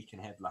we can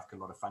have like a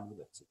lot of fun with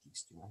it, at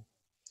least, you know.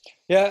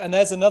 Yeah, and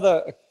there's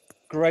another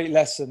great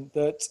lesson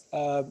that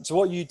so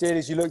what you did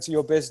is you looked at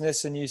your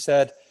business and you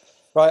said,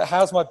 right,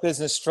 how's my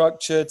business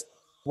structured?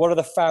 What are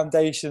the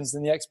foundations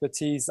and the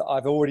expertise that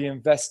I've already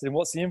invested in?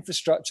 What's the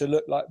infrastructure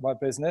look like my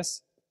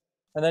business?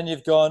 And then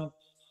you've gone,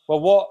 well,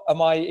 what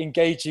am I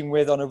engaging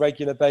with on a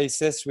regular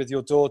basis with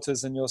your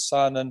daughters and your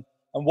son, and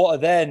what are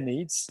their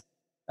needs?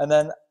 And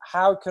then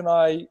how can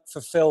I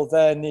fulfill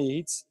their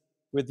needs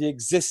with the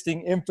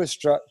existing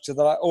infrastructure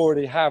that I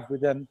already have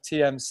within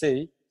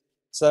TMC?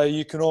 So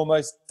you can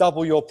almost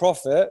double your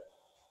profit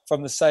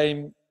from the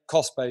same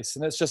cost base.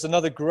 And it's just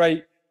another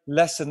great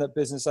lesson that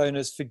business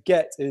owners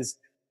forget is,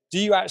 do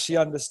you actually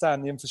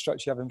understand the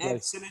infrastructure you have in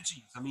place?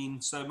 Synergies. I mean,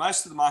 so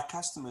most of my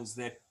customers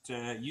that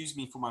use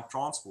me for my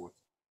transport,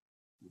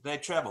 they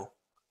travel.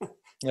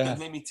 Yeah.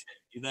 Let me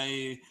tell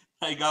you,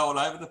 they go all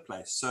over the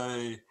place. So,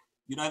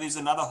 you know, there's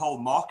another whole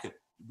market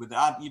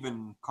without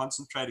even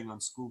concentrating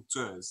on school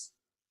tours.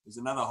 There's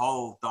another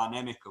whole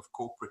dynamic of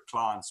corporate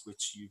clients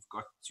which you've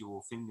got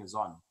your fingers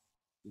on.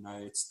 You know,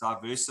 it's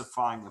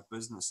diversifying a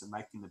business and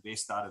making the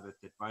best out of it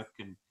that both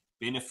can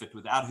benefit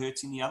without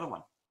hurting the other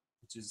one,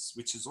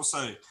 which is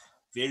also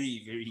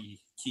very, very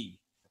key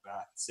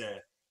about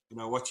you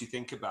know, what you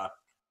think about.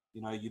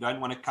 You know, you don't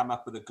want to come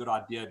up with a good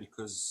idea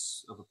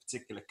because of a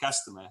particular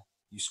customer.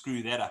 You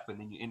screw that up and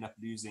then you end up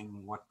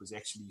losing what was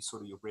actually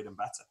sort of your bread and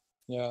butter.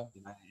 Yeah.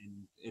 You know,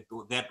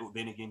 and that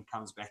then again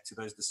comes back to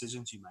those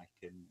decisions you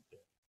make and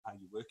how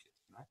you work it,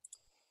 you know?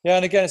 Yeah,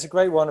 and again, it's a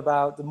great one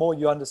about the more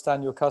you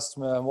understand your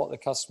customer and what the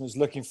customer is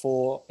looking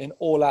for in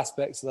all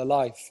aspects of their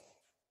life.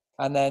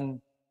 And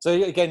then, so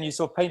again, you're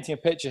sort of painting a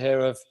picture here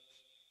of,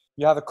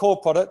 you have a core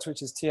product,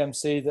 which is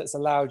TMC, that's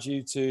allowed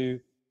you to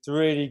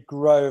really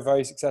grow a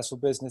very successful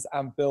business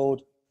and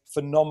build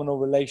phenomenal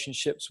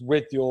relationships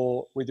with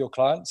your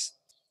clients.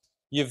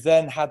 you've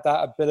then had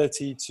that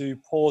ability to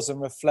pause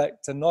and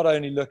reflect and not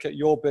only look at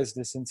your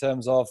business in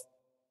terms of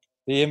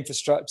the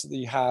infrastructure that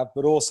you have,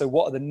 but also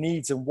what are the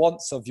needs and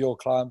wants of your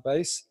client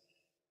base.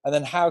 And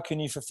then how can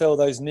you fulfill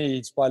those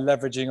needs by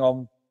leveraging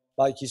on,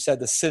 like you said,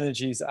 the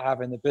synergies that I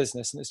have in the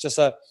business. And it's just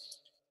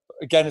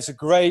it's a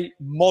great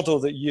model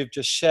that you've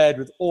just shared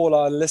with all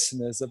our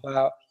listeners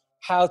about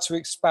how to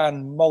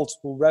expand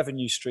multiple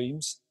revenue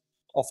streams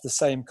off the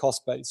same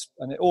cost base.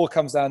 And it all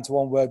comes down to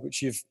one word,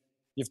 which you've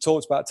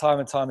talked about time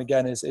and time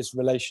again, is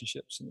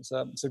relationships. And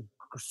it's a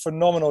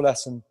phenomenal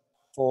lesson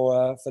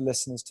for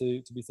listeners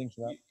to be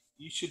thinking about.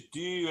 You should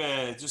do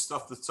just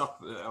off the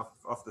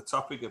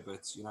topic a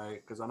bit,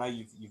 because I know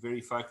you're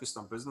very focused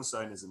on business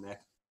owners and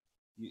that.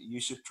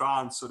 You should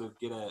try and sort of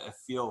get a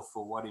feel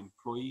for what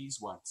employees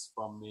want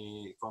from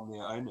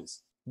their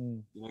owners,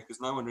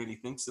 because no one really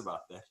thinks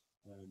about that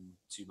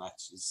too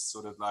much. It's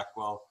sort of like,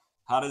 well,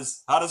 how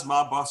does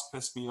my boss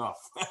piss me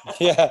off?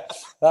 Yeah,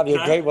 that'd be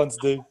a great one to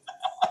do.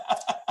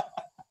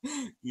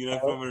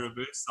 From a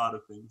reverse side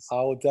of things. I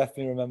will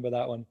definitely remember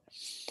that one.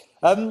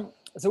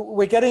 So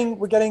we're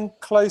getting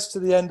close to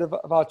the end of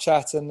our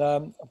chat, and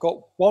I've got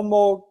one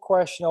more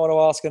question I want to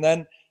ask, and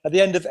then at the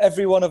end of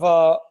every one of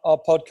our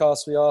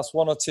podcasts, we ask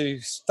one or two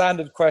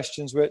standard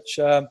questions, which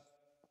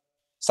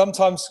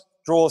sometimes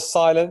draws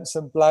silence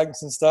and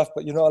blanks and stuff,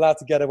 but you're not allowed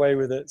to get away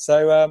with it.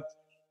 So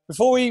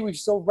before we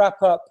sort of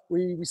wrap up,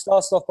 we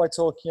started off by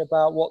talking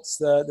about what's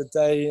the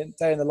day in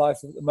the life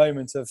at the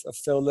moment of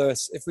Phil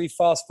Lewis. If we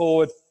fast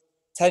forward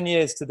 10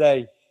 years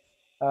today,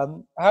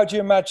 how do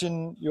you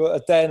imagine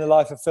a day in the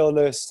life of Phil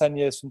Lewis 10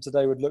 years from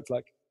today would look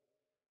like?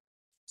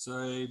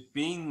 So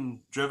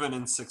being driven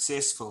and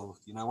successful,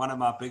 one of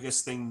my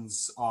biggest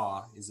things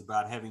is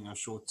about having a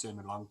short-term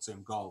and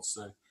long-term goals.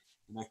 So,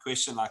 a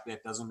question like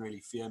that doesn't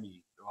really fear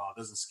me, or it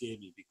doesn't scare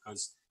me,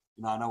 because,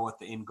 I know what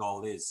the end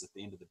goal is at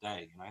the end of the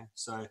day,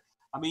 So,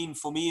 I mean,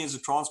 for me as a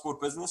transport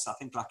business, I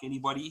think like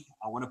anybody,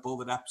 I want to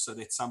build it up so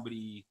that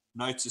somebody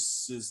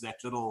notices that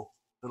little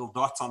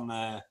dot on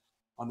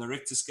the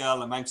Richter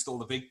scale amongst all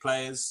the big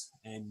players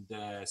and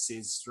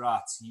says,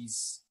 right,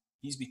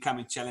 he's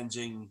becoming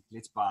challenging,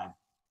 let's buy him.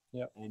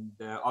 Yeah. And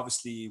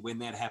obviously when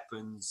that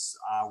happens,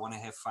 I want to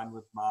have fun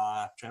with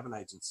my travel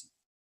agency,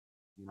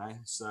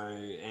 so,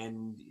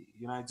 and,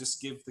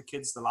 just give the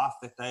kids the life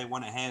that they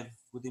want to have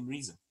within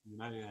reason,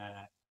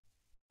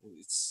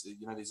 it's,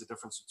 there's a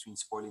difference between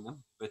spoiling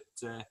them, but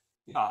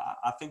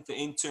I think the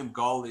end-term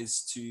goal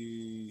is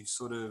to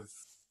sort of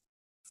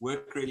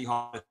work really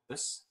hard at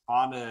this,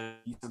 find a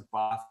decent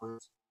buy for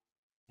it,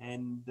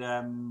 and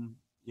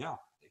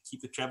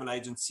keep the travel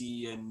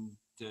agency and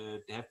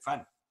have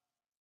fun.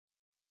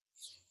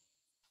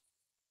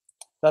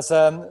 That's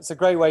it's a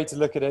great way to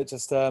look at it.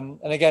 Just and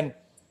again,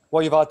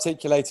 what you've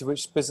articulated,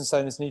 which business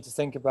owners need to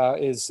think about,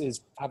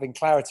 is having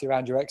clarity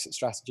around your exit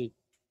strategy,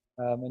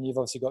 and you've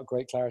obviously got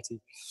great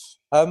clarity.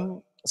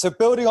 So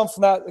building on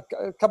from that,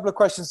 a couple of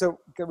questions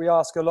that we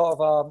ask a lot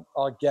of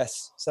our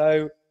guests.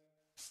 So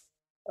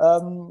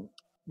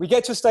we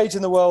get to a stage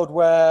in the world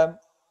where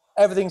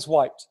everything's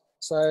wiped.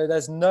 So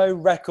there's no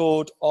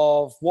record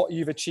of what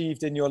you've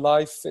achieved in your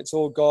life. It's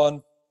all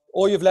gone.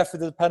 All you've left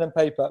with is a pen and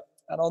paper.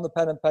 And on the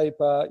pen and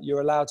paper,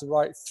 you're allowed to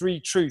write 3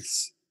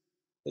 truths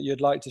that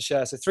you'd like to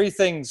share. So 3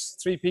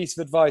 pieces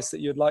of advice that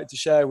you'd like to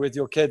share with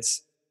your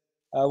kids.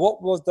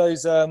 What would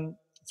those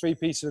 3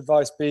 pieces of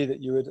advice be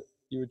that you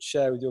would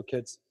share with your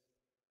kids?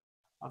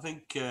 I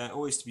think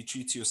always to be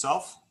true to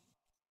yourself.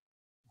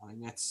 I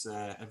think that's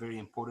a very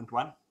important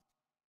one.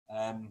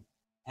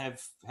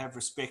 Have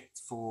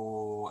respect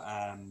for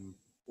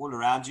all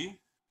around you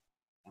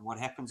and what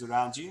happens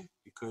around you,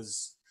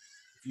 because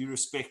if you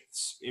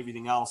respect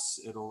everything else,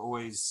 it'll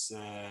always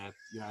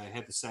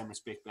have the same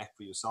respect back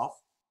for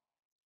yourself.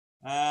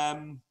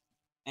 And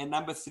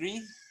number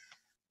 3,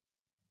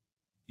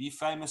 be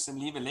famous and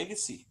leave a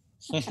legacy.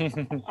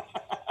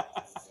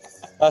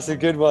 That's a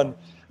good one.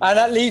 And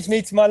that leads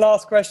me to my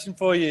last question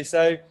for you.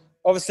 So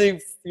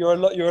obviously you're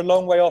a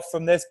long way off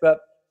from this, but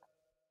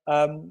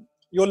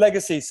your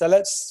legacy. So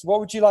what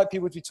would you like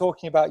people to be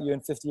talking about you in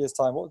 50 years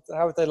time?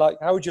 How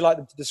would you like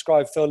them to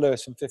describe Phil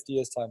Lewis in 50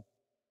 years time?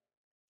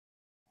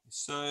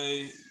 So,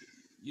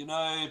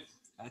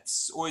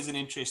 it's always an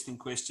interesting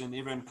question.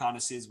 Everyone kind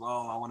of says,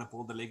 well, I want to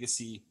build a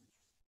legacy.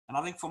 And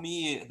I think for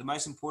me, the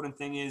most important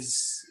thing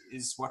is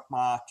what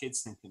my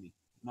kids think of me.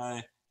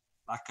 Like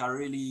I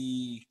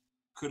really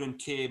couldn't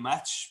care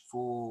much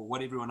for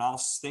what everyone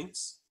else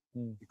thinks,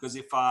 because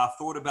if I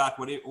thought about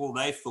what all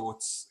they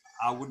thought,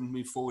 I wouldn't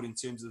move forward in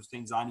terms of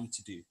things I need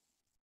to do.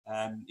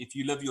 If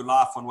you live your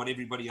life on what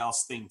everybody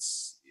else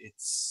thinks,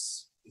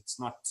 it's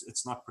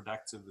not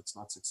productive. It's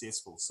not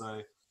successful.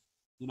 So,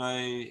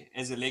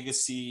 as a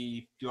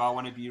legacy, do I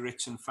want to be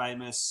rich and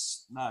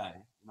famous? No.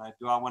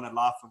 Do I want a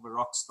life of a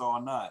rock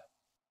star? No.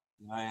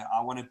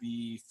 I want to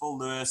be Phil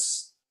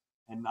Lewis.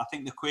 And I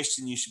think the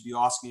question you should be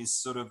asking is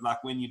sort of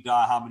like, when you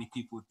die, how many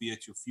people would be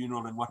at your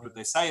funeral and what would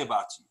they say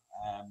about you?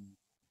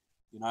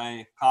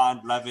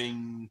 Kind,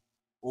 loving,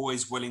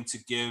 always willing to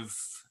give,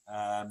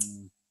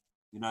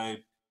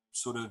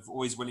 sort of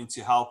always willing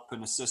to help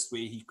and assist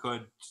where he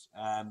could,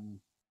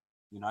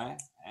 you know.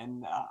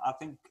 And I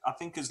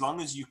think as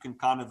long as you can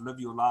kind of live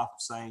your life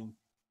saying,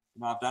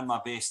 you know, I've done my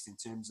best in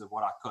terms of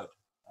what I could.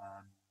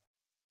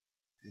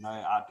 You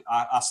know,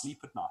 I sleep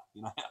at night,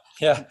 you know.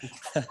 Yeah.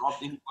 Rob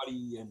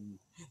anybody, and,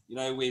 you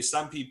know, where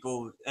some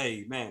people,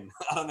 hey, man,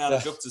 I don't know how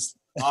to go to sleep.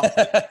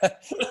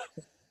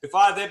 If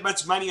I had that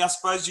much money, I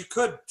suppose you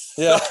could.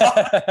 Yeah.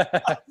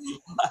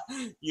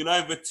 You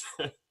know, but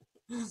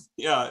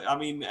yeah, I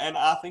mean, and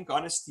I think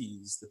honesty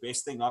is the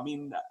best thing. I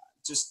mean,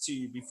 just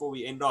before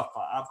we end off,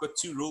 I've got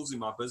 2 rules in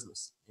my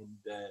business, and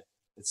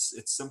it's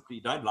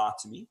simply don't lie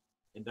to me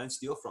and don't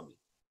steal from me.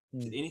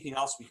 Anything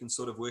else we can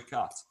sort of work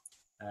out.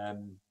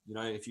 You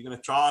know, if you're going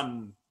to try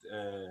and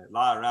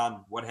lie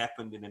around what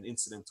happened in an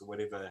incident or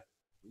whatever,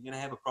 you're going to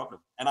have a problem.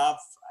 And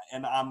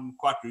I'm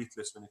quite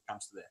ruthless when it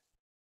comes to that.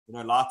 You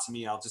know, lie to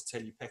me, I'll just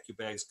tell you, pack your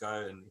bags,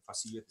 go. And if I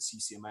see you at the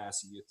CCMA, I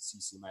see you at the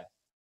CCMA,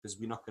 because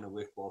we're not going to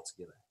work well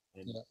together.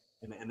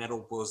 And that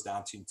all boils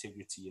down to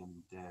integrity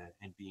and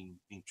being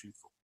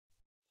truthful.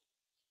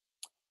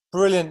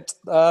 Brilliant.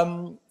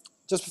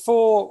 Just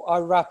before I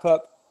wrap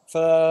up,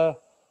 for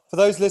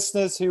those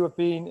listeners who have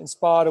been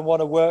inspired and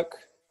want to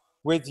work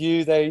with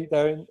you,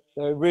 they're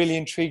really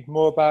intrigued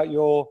more about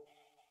your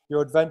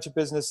adventure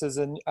businesses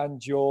and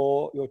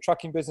your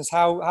trucking business.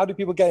 How do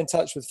people get in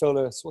touch with Phil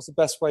Lewis? What's the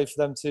best way for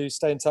them to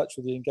stay in touch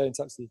with you and get in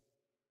touch with you?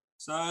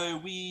 So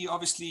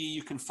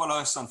you can follow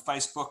us on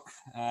Facebook.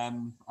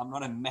 I'm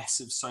not a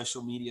massive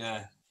social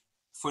media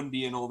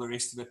fundy and all the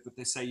rest of it, but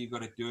they say you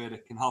got to do it.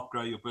 It can help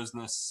grow your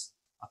business.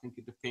 I think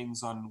it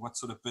depends on what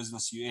sort of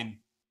business you're in.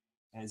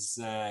 As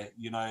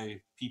you know,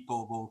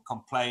 people will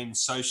complain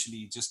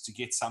socially just to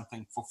get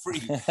something for free.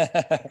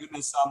 Thank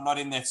goodness I'm not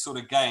in that sort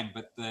of game,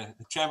 but the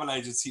travel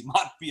agency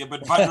might be a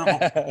bit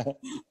vulnerable.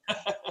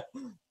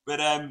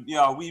 But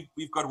yeah, we've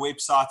got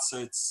websites, so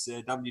it's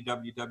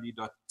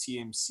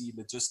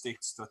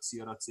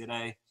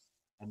www.tmclogistics.co.za,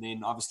 and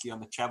then obviously on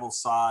the travel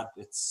side,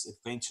 it's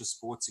Adventure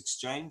Sports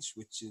Exchange,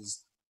 which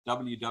is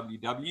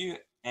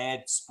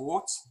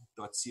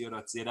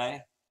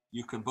www.adsport.co.za.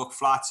 You can book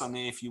flights on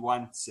there if you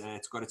want.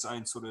 It's got its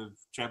own sort of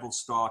travel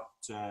start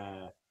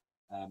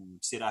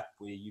setup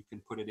where you can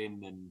put it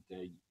in, and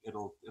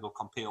it'll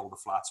compare all the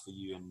flights for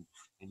you, and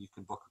you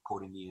can book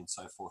accordingly and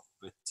so forth.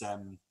 But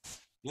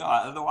yeah,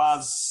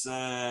 otherwise,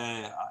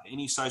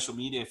 any social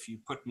media, if you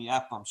put me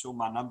up, I'm sure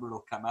my number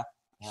will come up.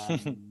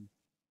 If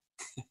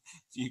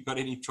you've got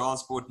any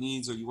transport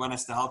needs or you want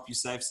us to help you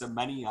save some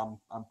money, I'm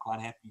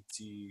quite happy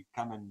to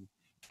come and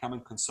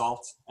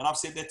consult. And I've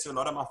said that to a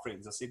lot of my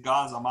friends. I said,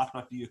 guys, I might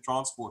not do your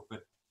transport,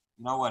 but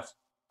you know what?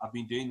 I've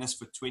been doing this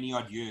for 20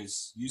 odd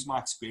years. Use my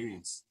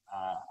experience.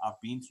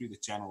 I've been through the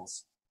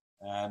channels.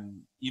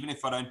 Even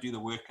if I don't do the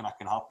work and I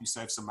can help you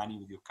save some money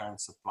with your current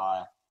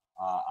supplier,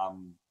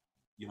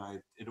 you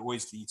know, it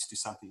always leads to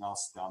something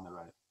else down the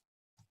road.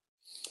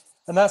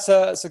 And that's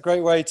a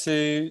great way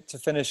to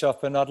finish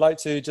up. And I'd like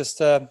to just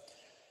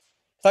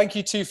thank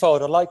you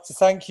twofold. I'd like to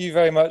thank you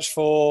very much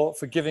for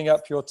giving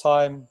up your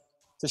time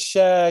to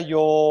share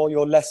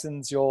your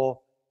lessons, the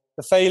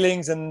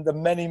failings and the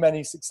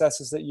many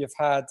successes that you've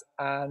had,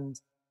 and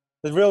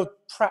the real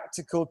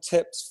practical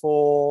tips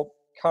for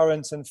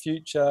current and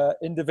future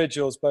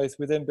individuals, both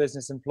within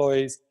business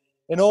employees,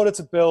 in order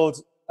to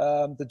build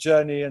the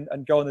journey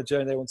and go on the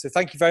journey they want to.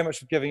 Thank you very much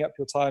for giving up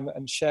your time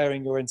and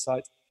sharing your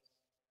insight.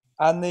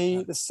 And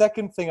the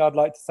second thing I'd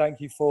like to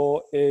thank you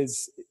for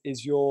is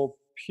your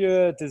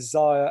pure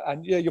desire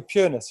and your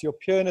pureness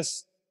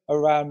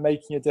around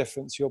making a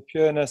difference, your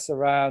pureness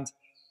around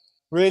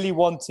really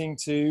wanting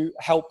to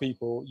help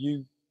people.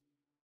 You're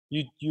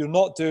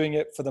not doing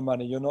it for the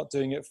money. You're not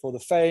doing it for the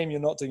fame. You're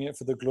not doing it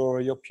for the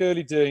glory. You're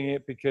purely doing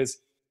it because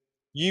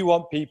you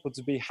want people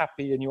to be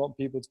happy and you want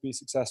people to be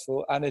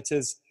successful. And it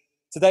is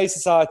today's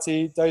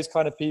society, those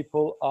kind of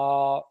people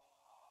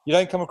you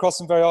don't come across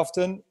them very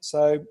often.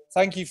 So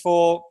thank you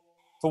for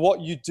what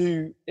you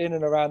do in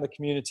and around the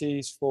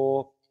communities,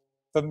 for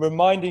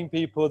reminding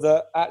people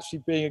that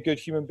actually being a good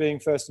human being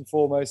first and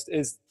foremost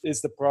is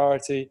the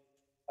priority,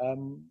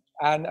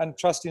 and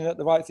trusting that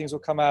the right things will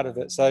come out of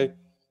it. So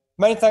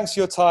many thanks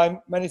for your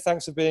time. Many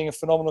thanks for being a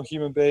phenomenal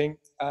human being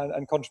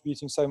and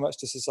contributing so much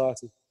to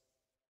society.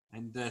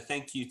 And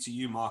thank you to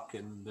you, Mark,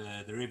 and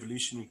the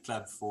Revolutionary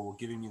Club for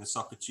giving me this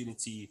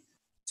opportunity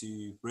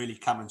to really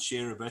come and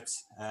share a bit.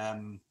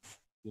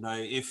 You know,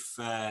 if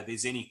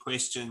there's any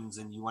questions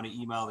and you want to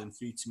email them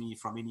through to me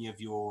from any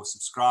of your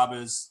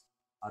subscribers,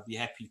 I'd be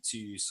happy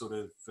to sort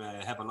of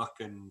have a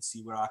look and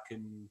see where I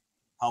can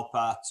help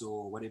out,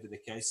 or whatever the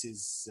case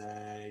is,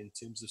 in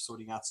terms of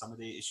sorting out some of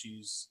their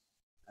issues,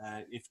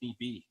 if need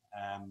be,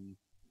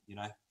 you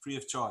know, free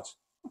of charge.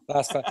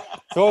 That's fine.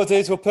 So what we'll do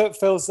is we'll put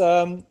Phil's,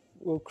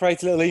 we'll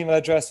create a little email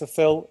address for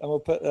Phil, and we'll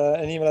put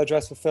an email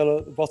address for Phil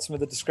at the bottom of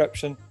the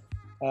description,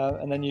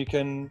 and then you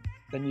can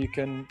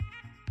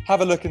have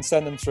a look and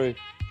send them through.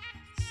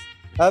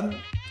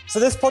 So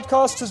this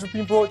podcast has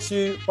been brought to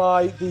you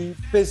by the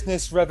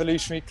Business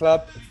Revolutionary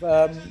Club.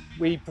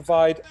 We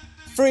provide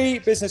free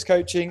business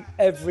coaching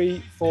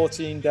every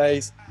 14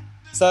 days.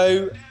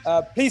 So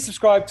please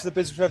subscribe to the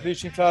Business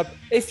Revolution Club.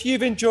 If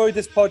you've enjoyed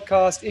this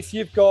podcast, if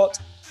you've got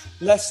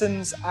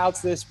lessons out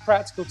of this,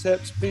 practical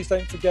tips, please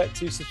don't forget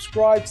to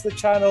subscribe to the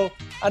channel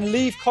and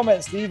leave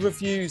comments, leave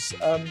reviews.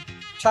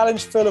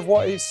 Challenge Phil of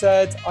what he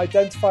said,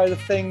 identify the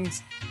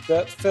things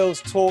that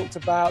Phil's talked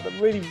about that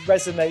really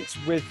resonates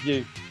with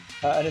you.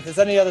 And if there's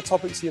any other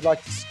topics you'd like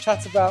us to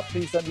chat about,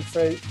 please don't be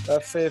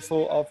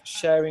fearful of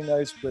sharing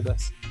those with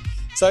us.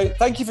 So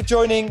thank you for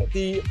joining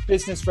the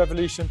Business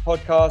Revolution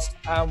podcast,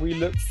 and we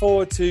look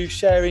forward to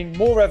sharing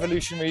more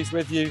revolutionaries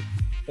with you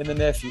in the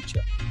near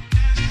future.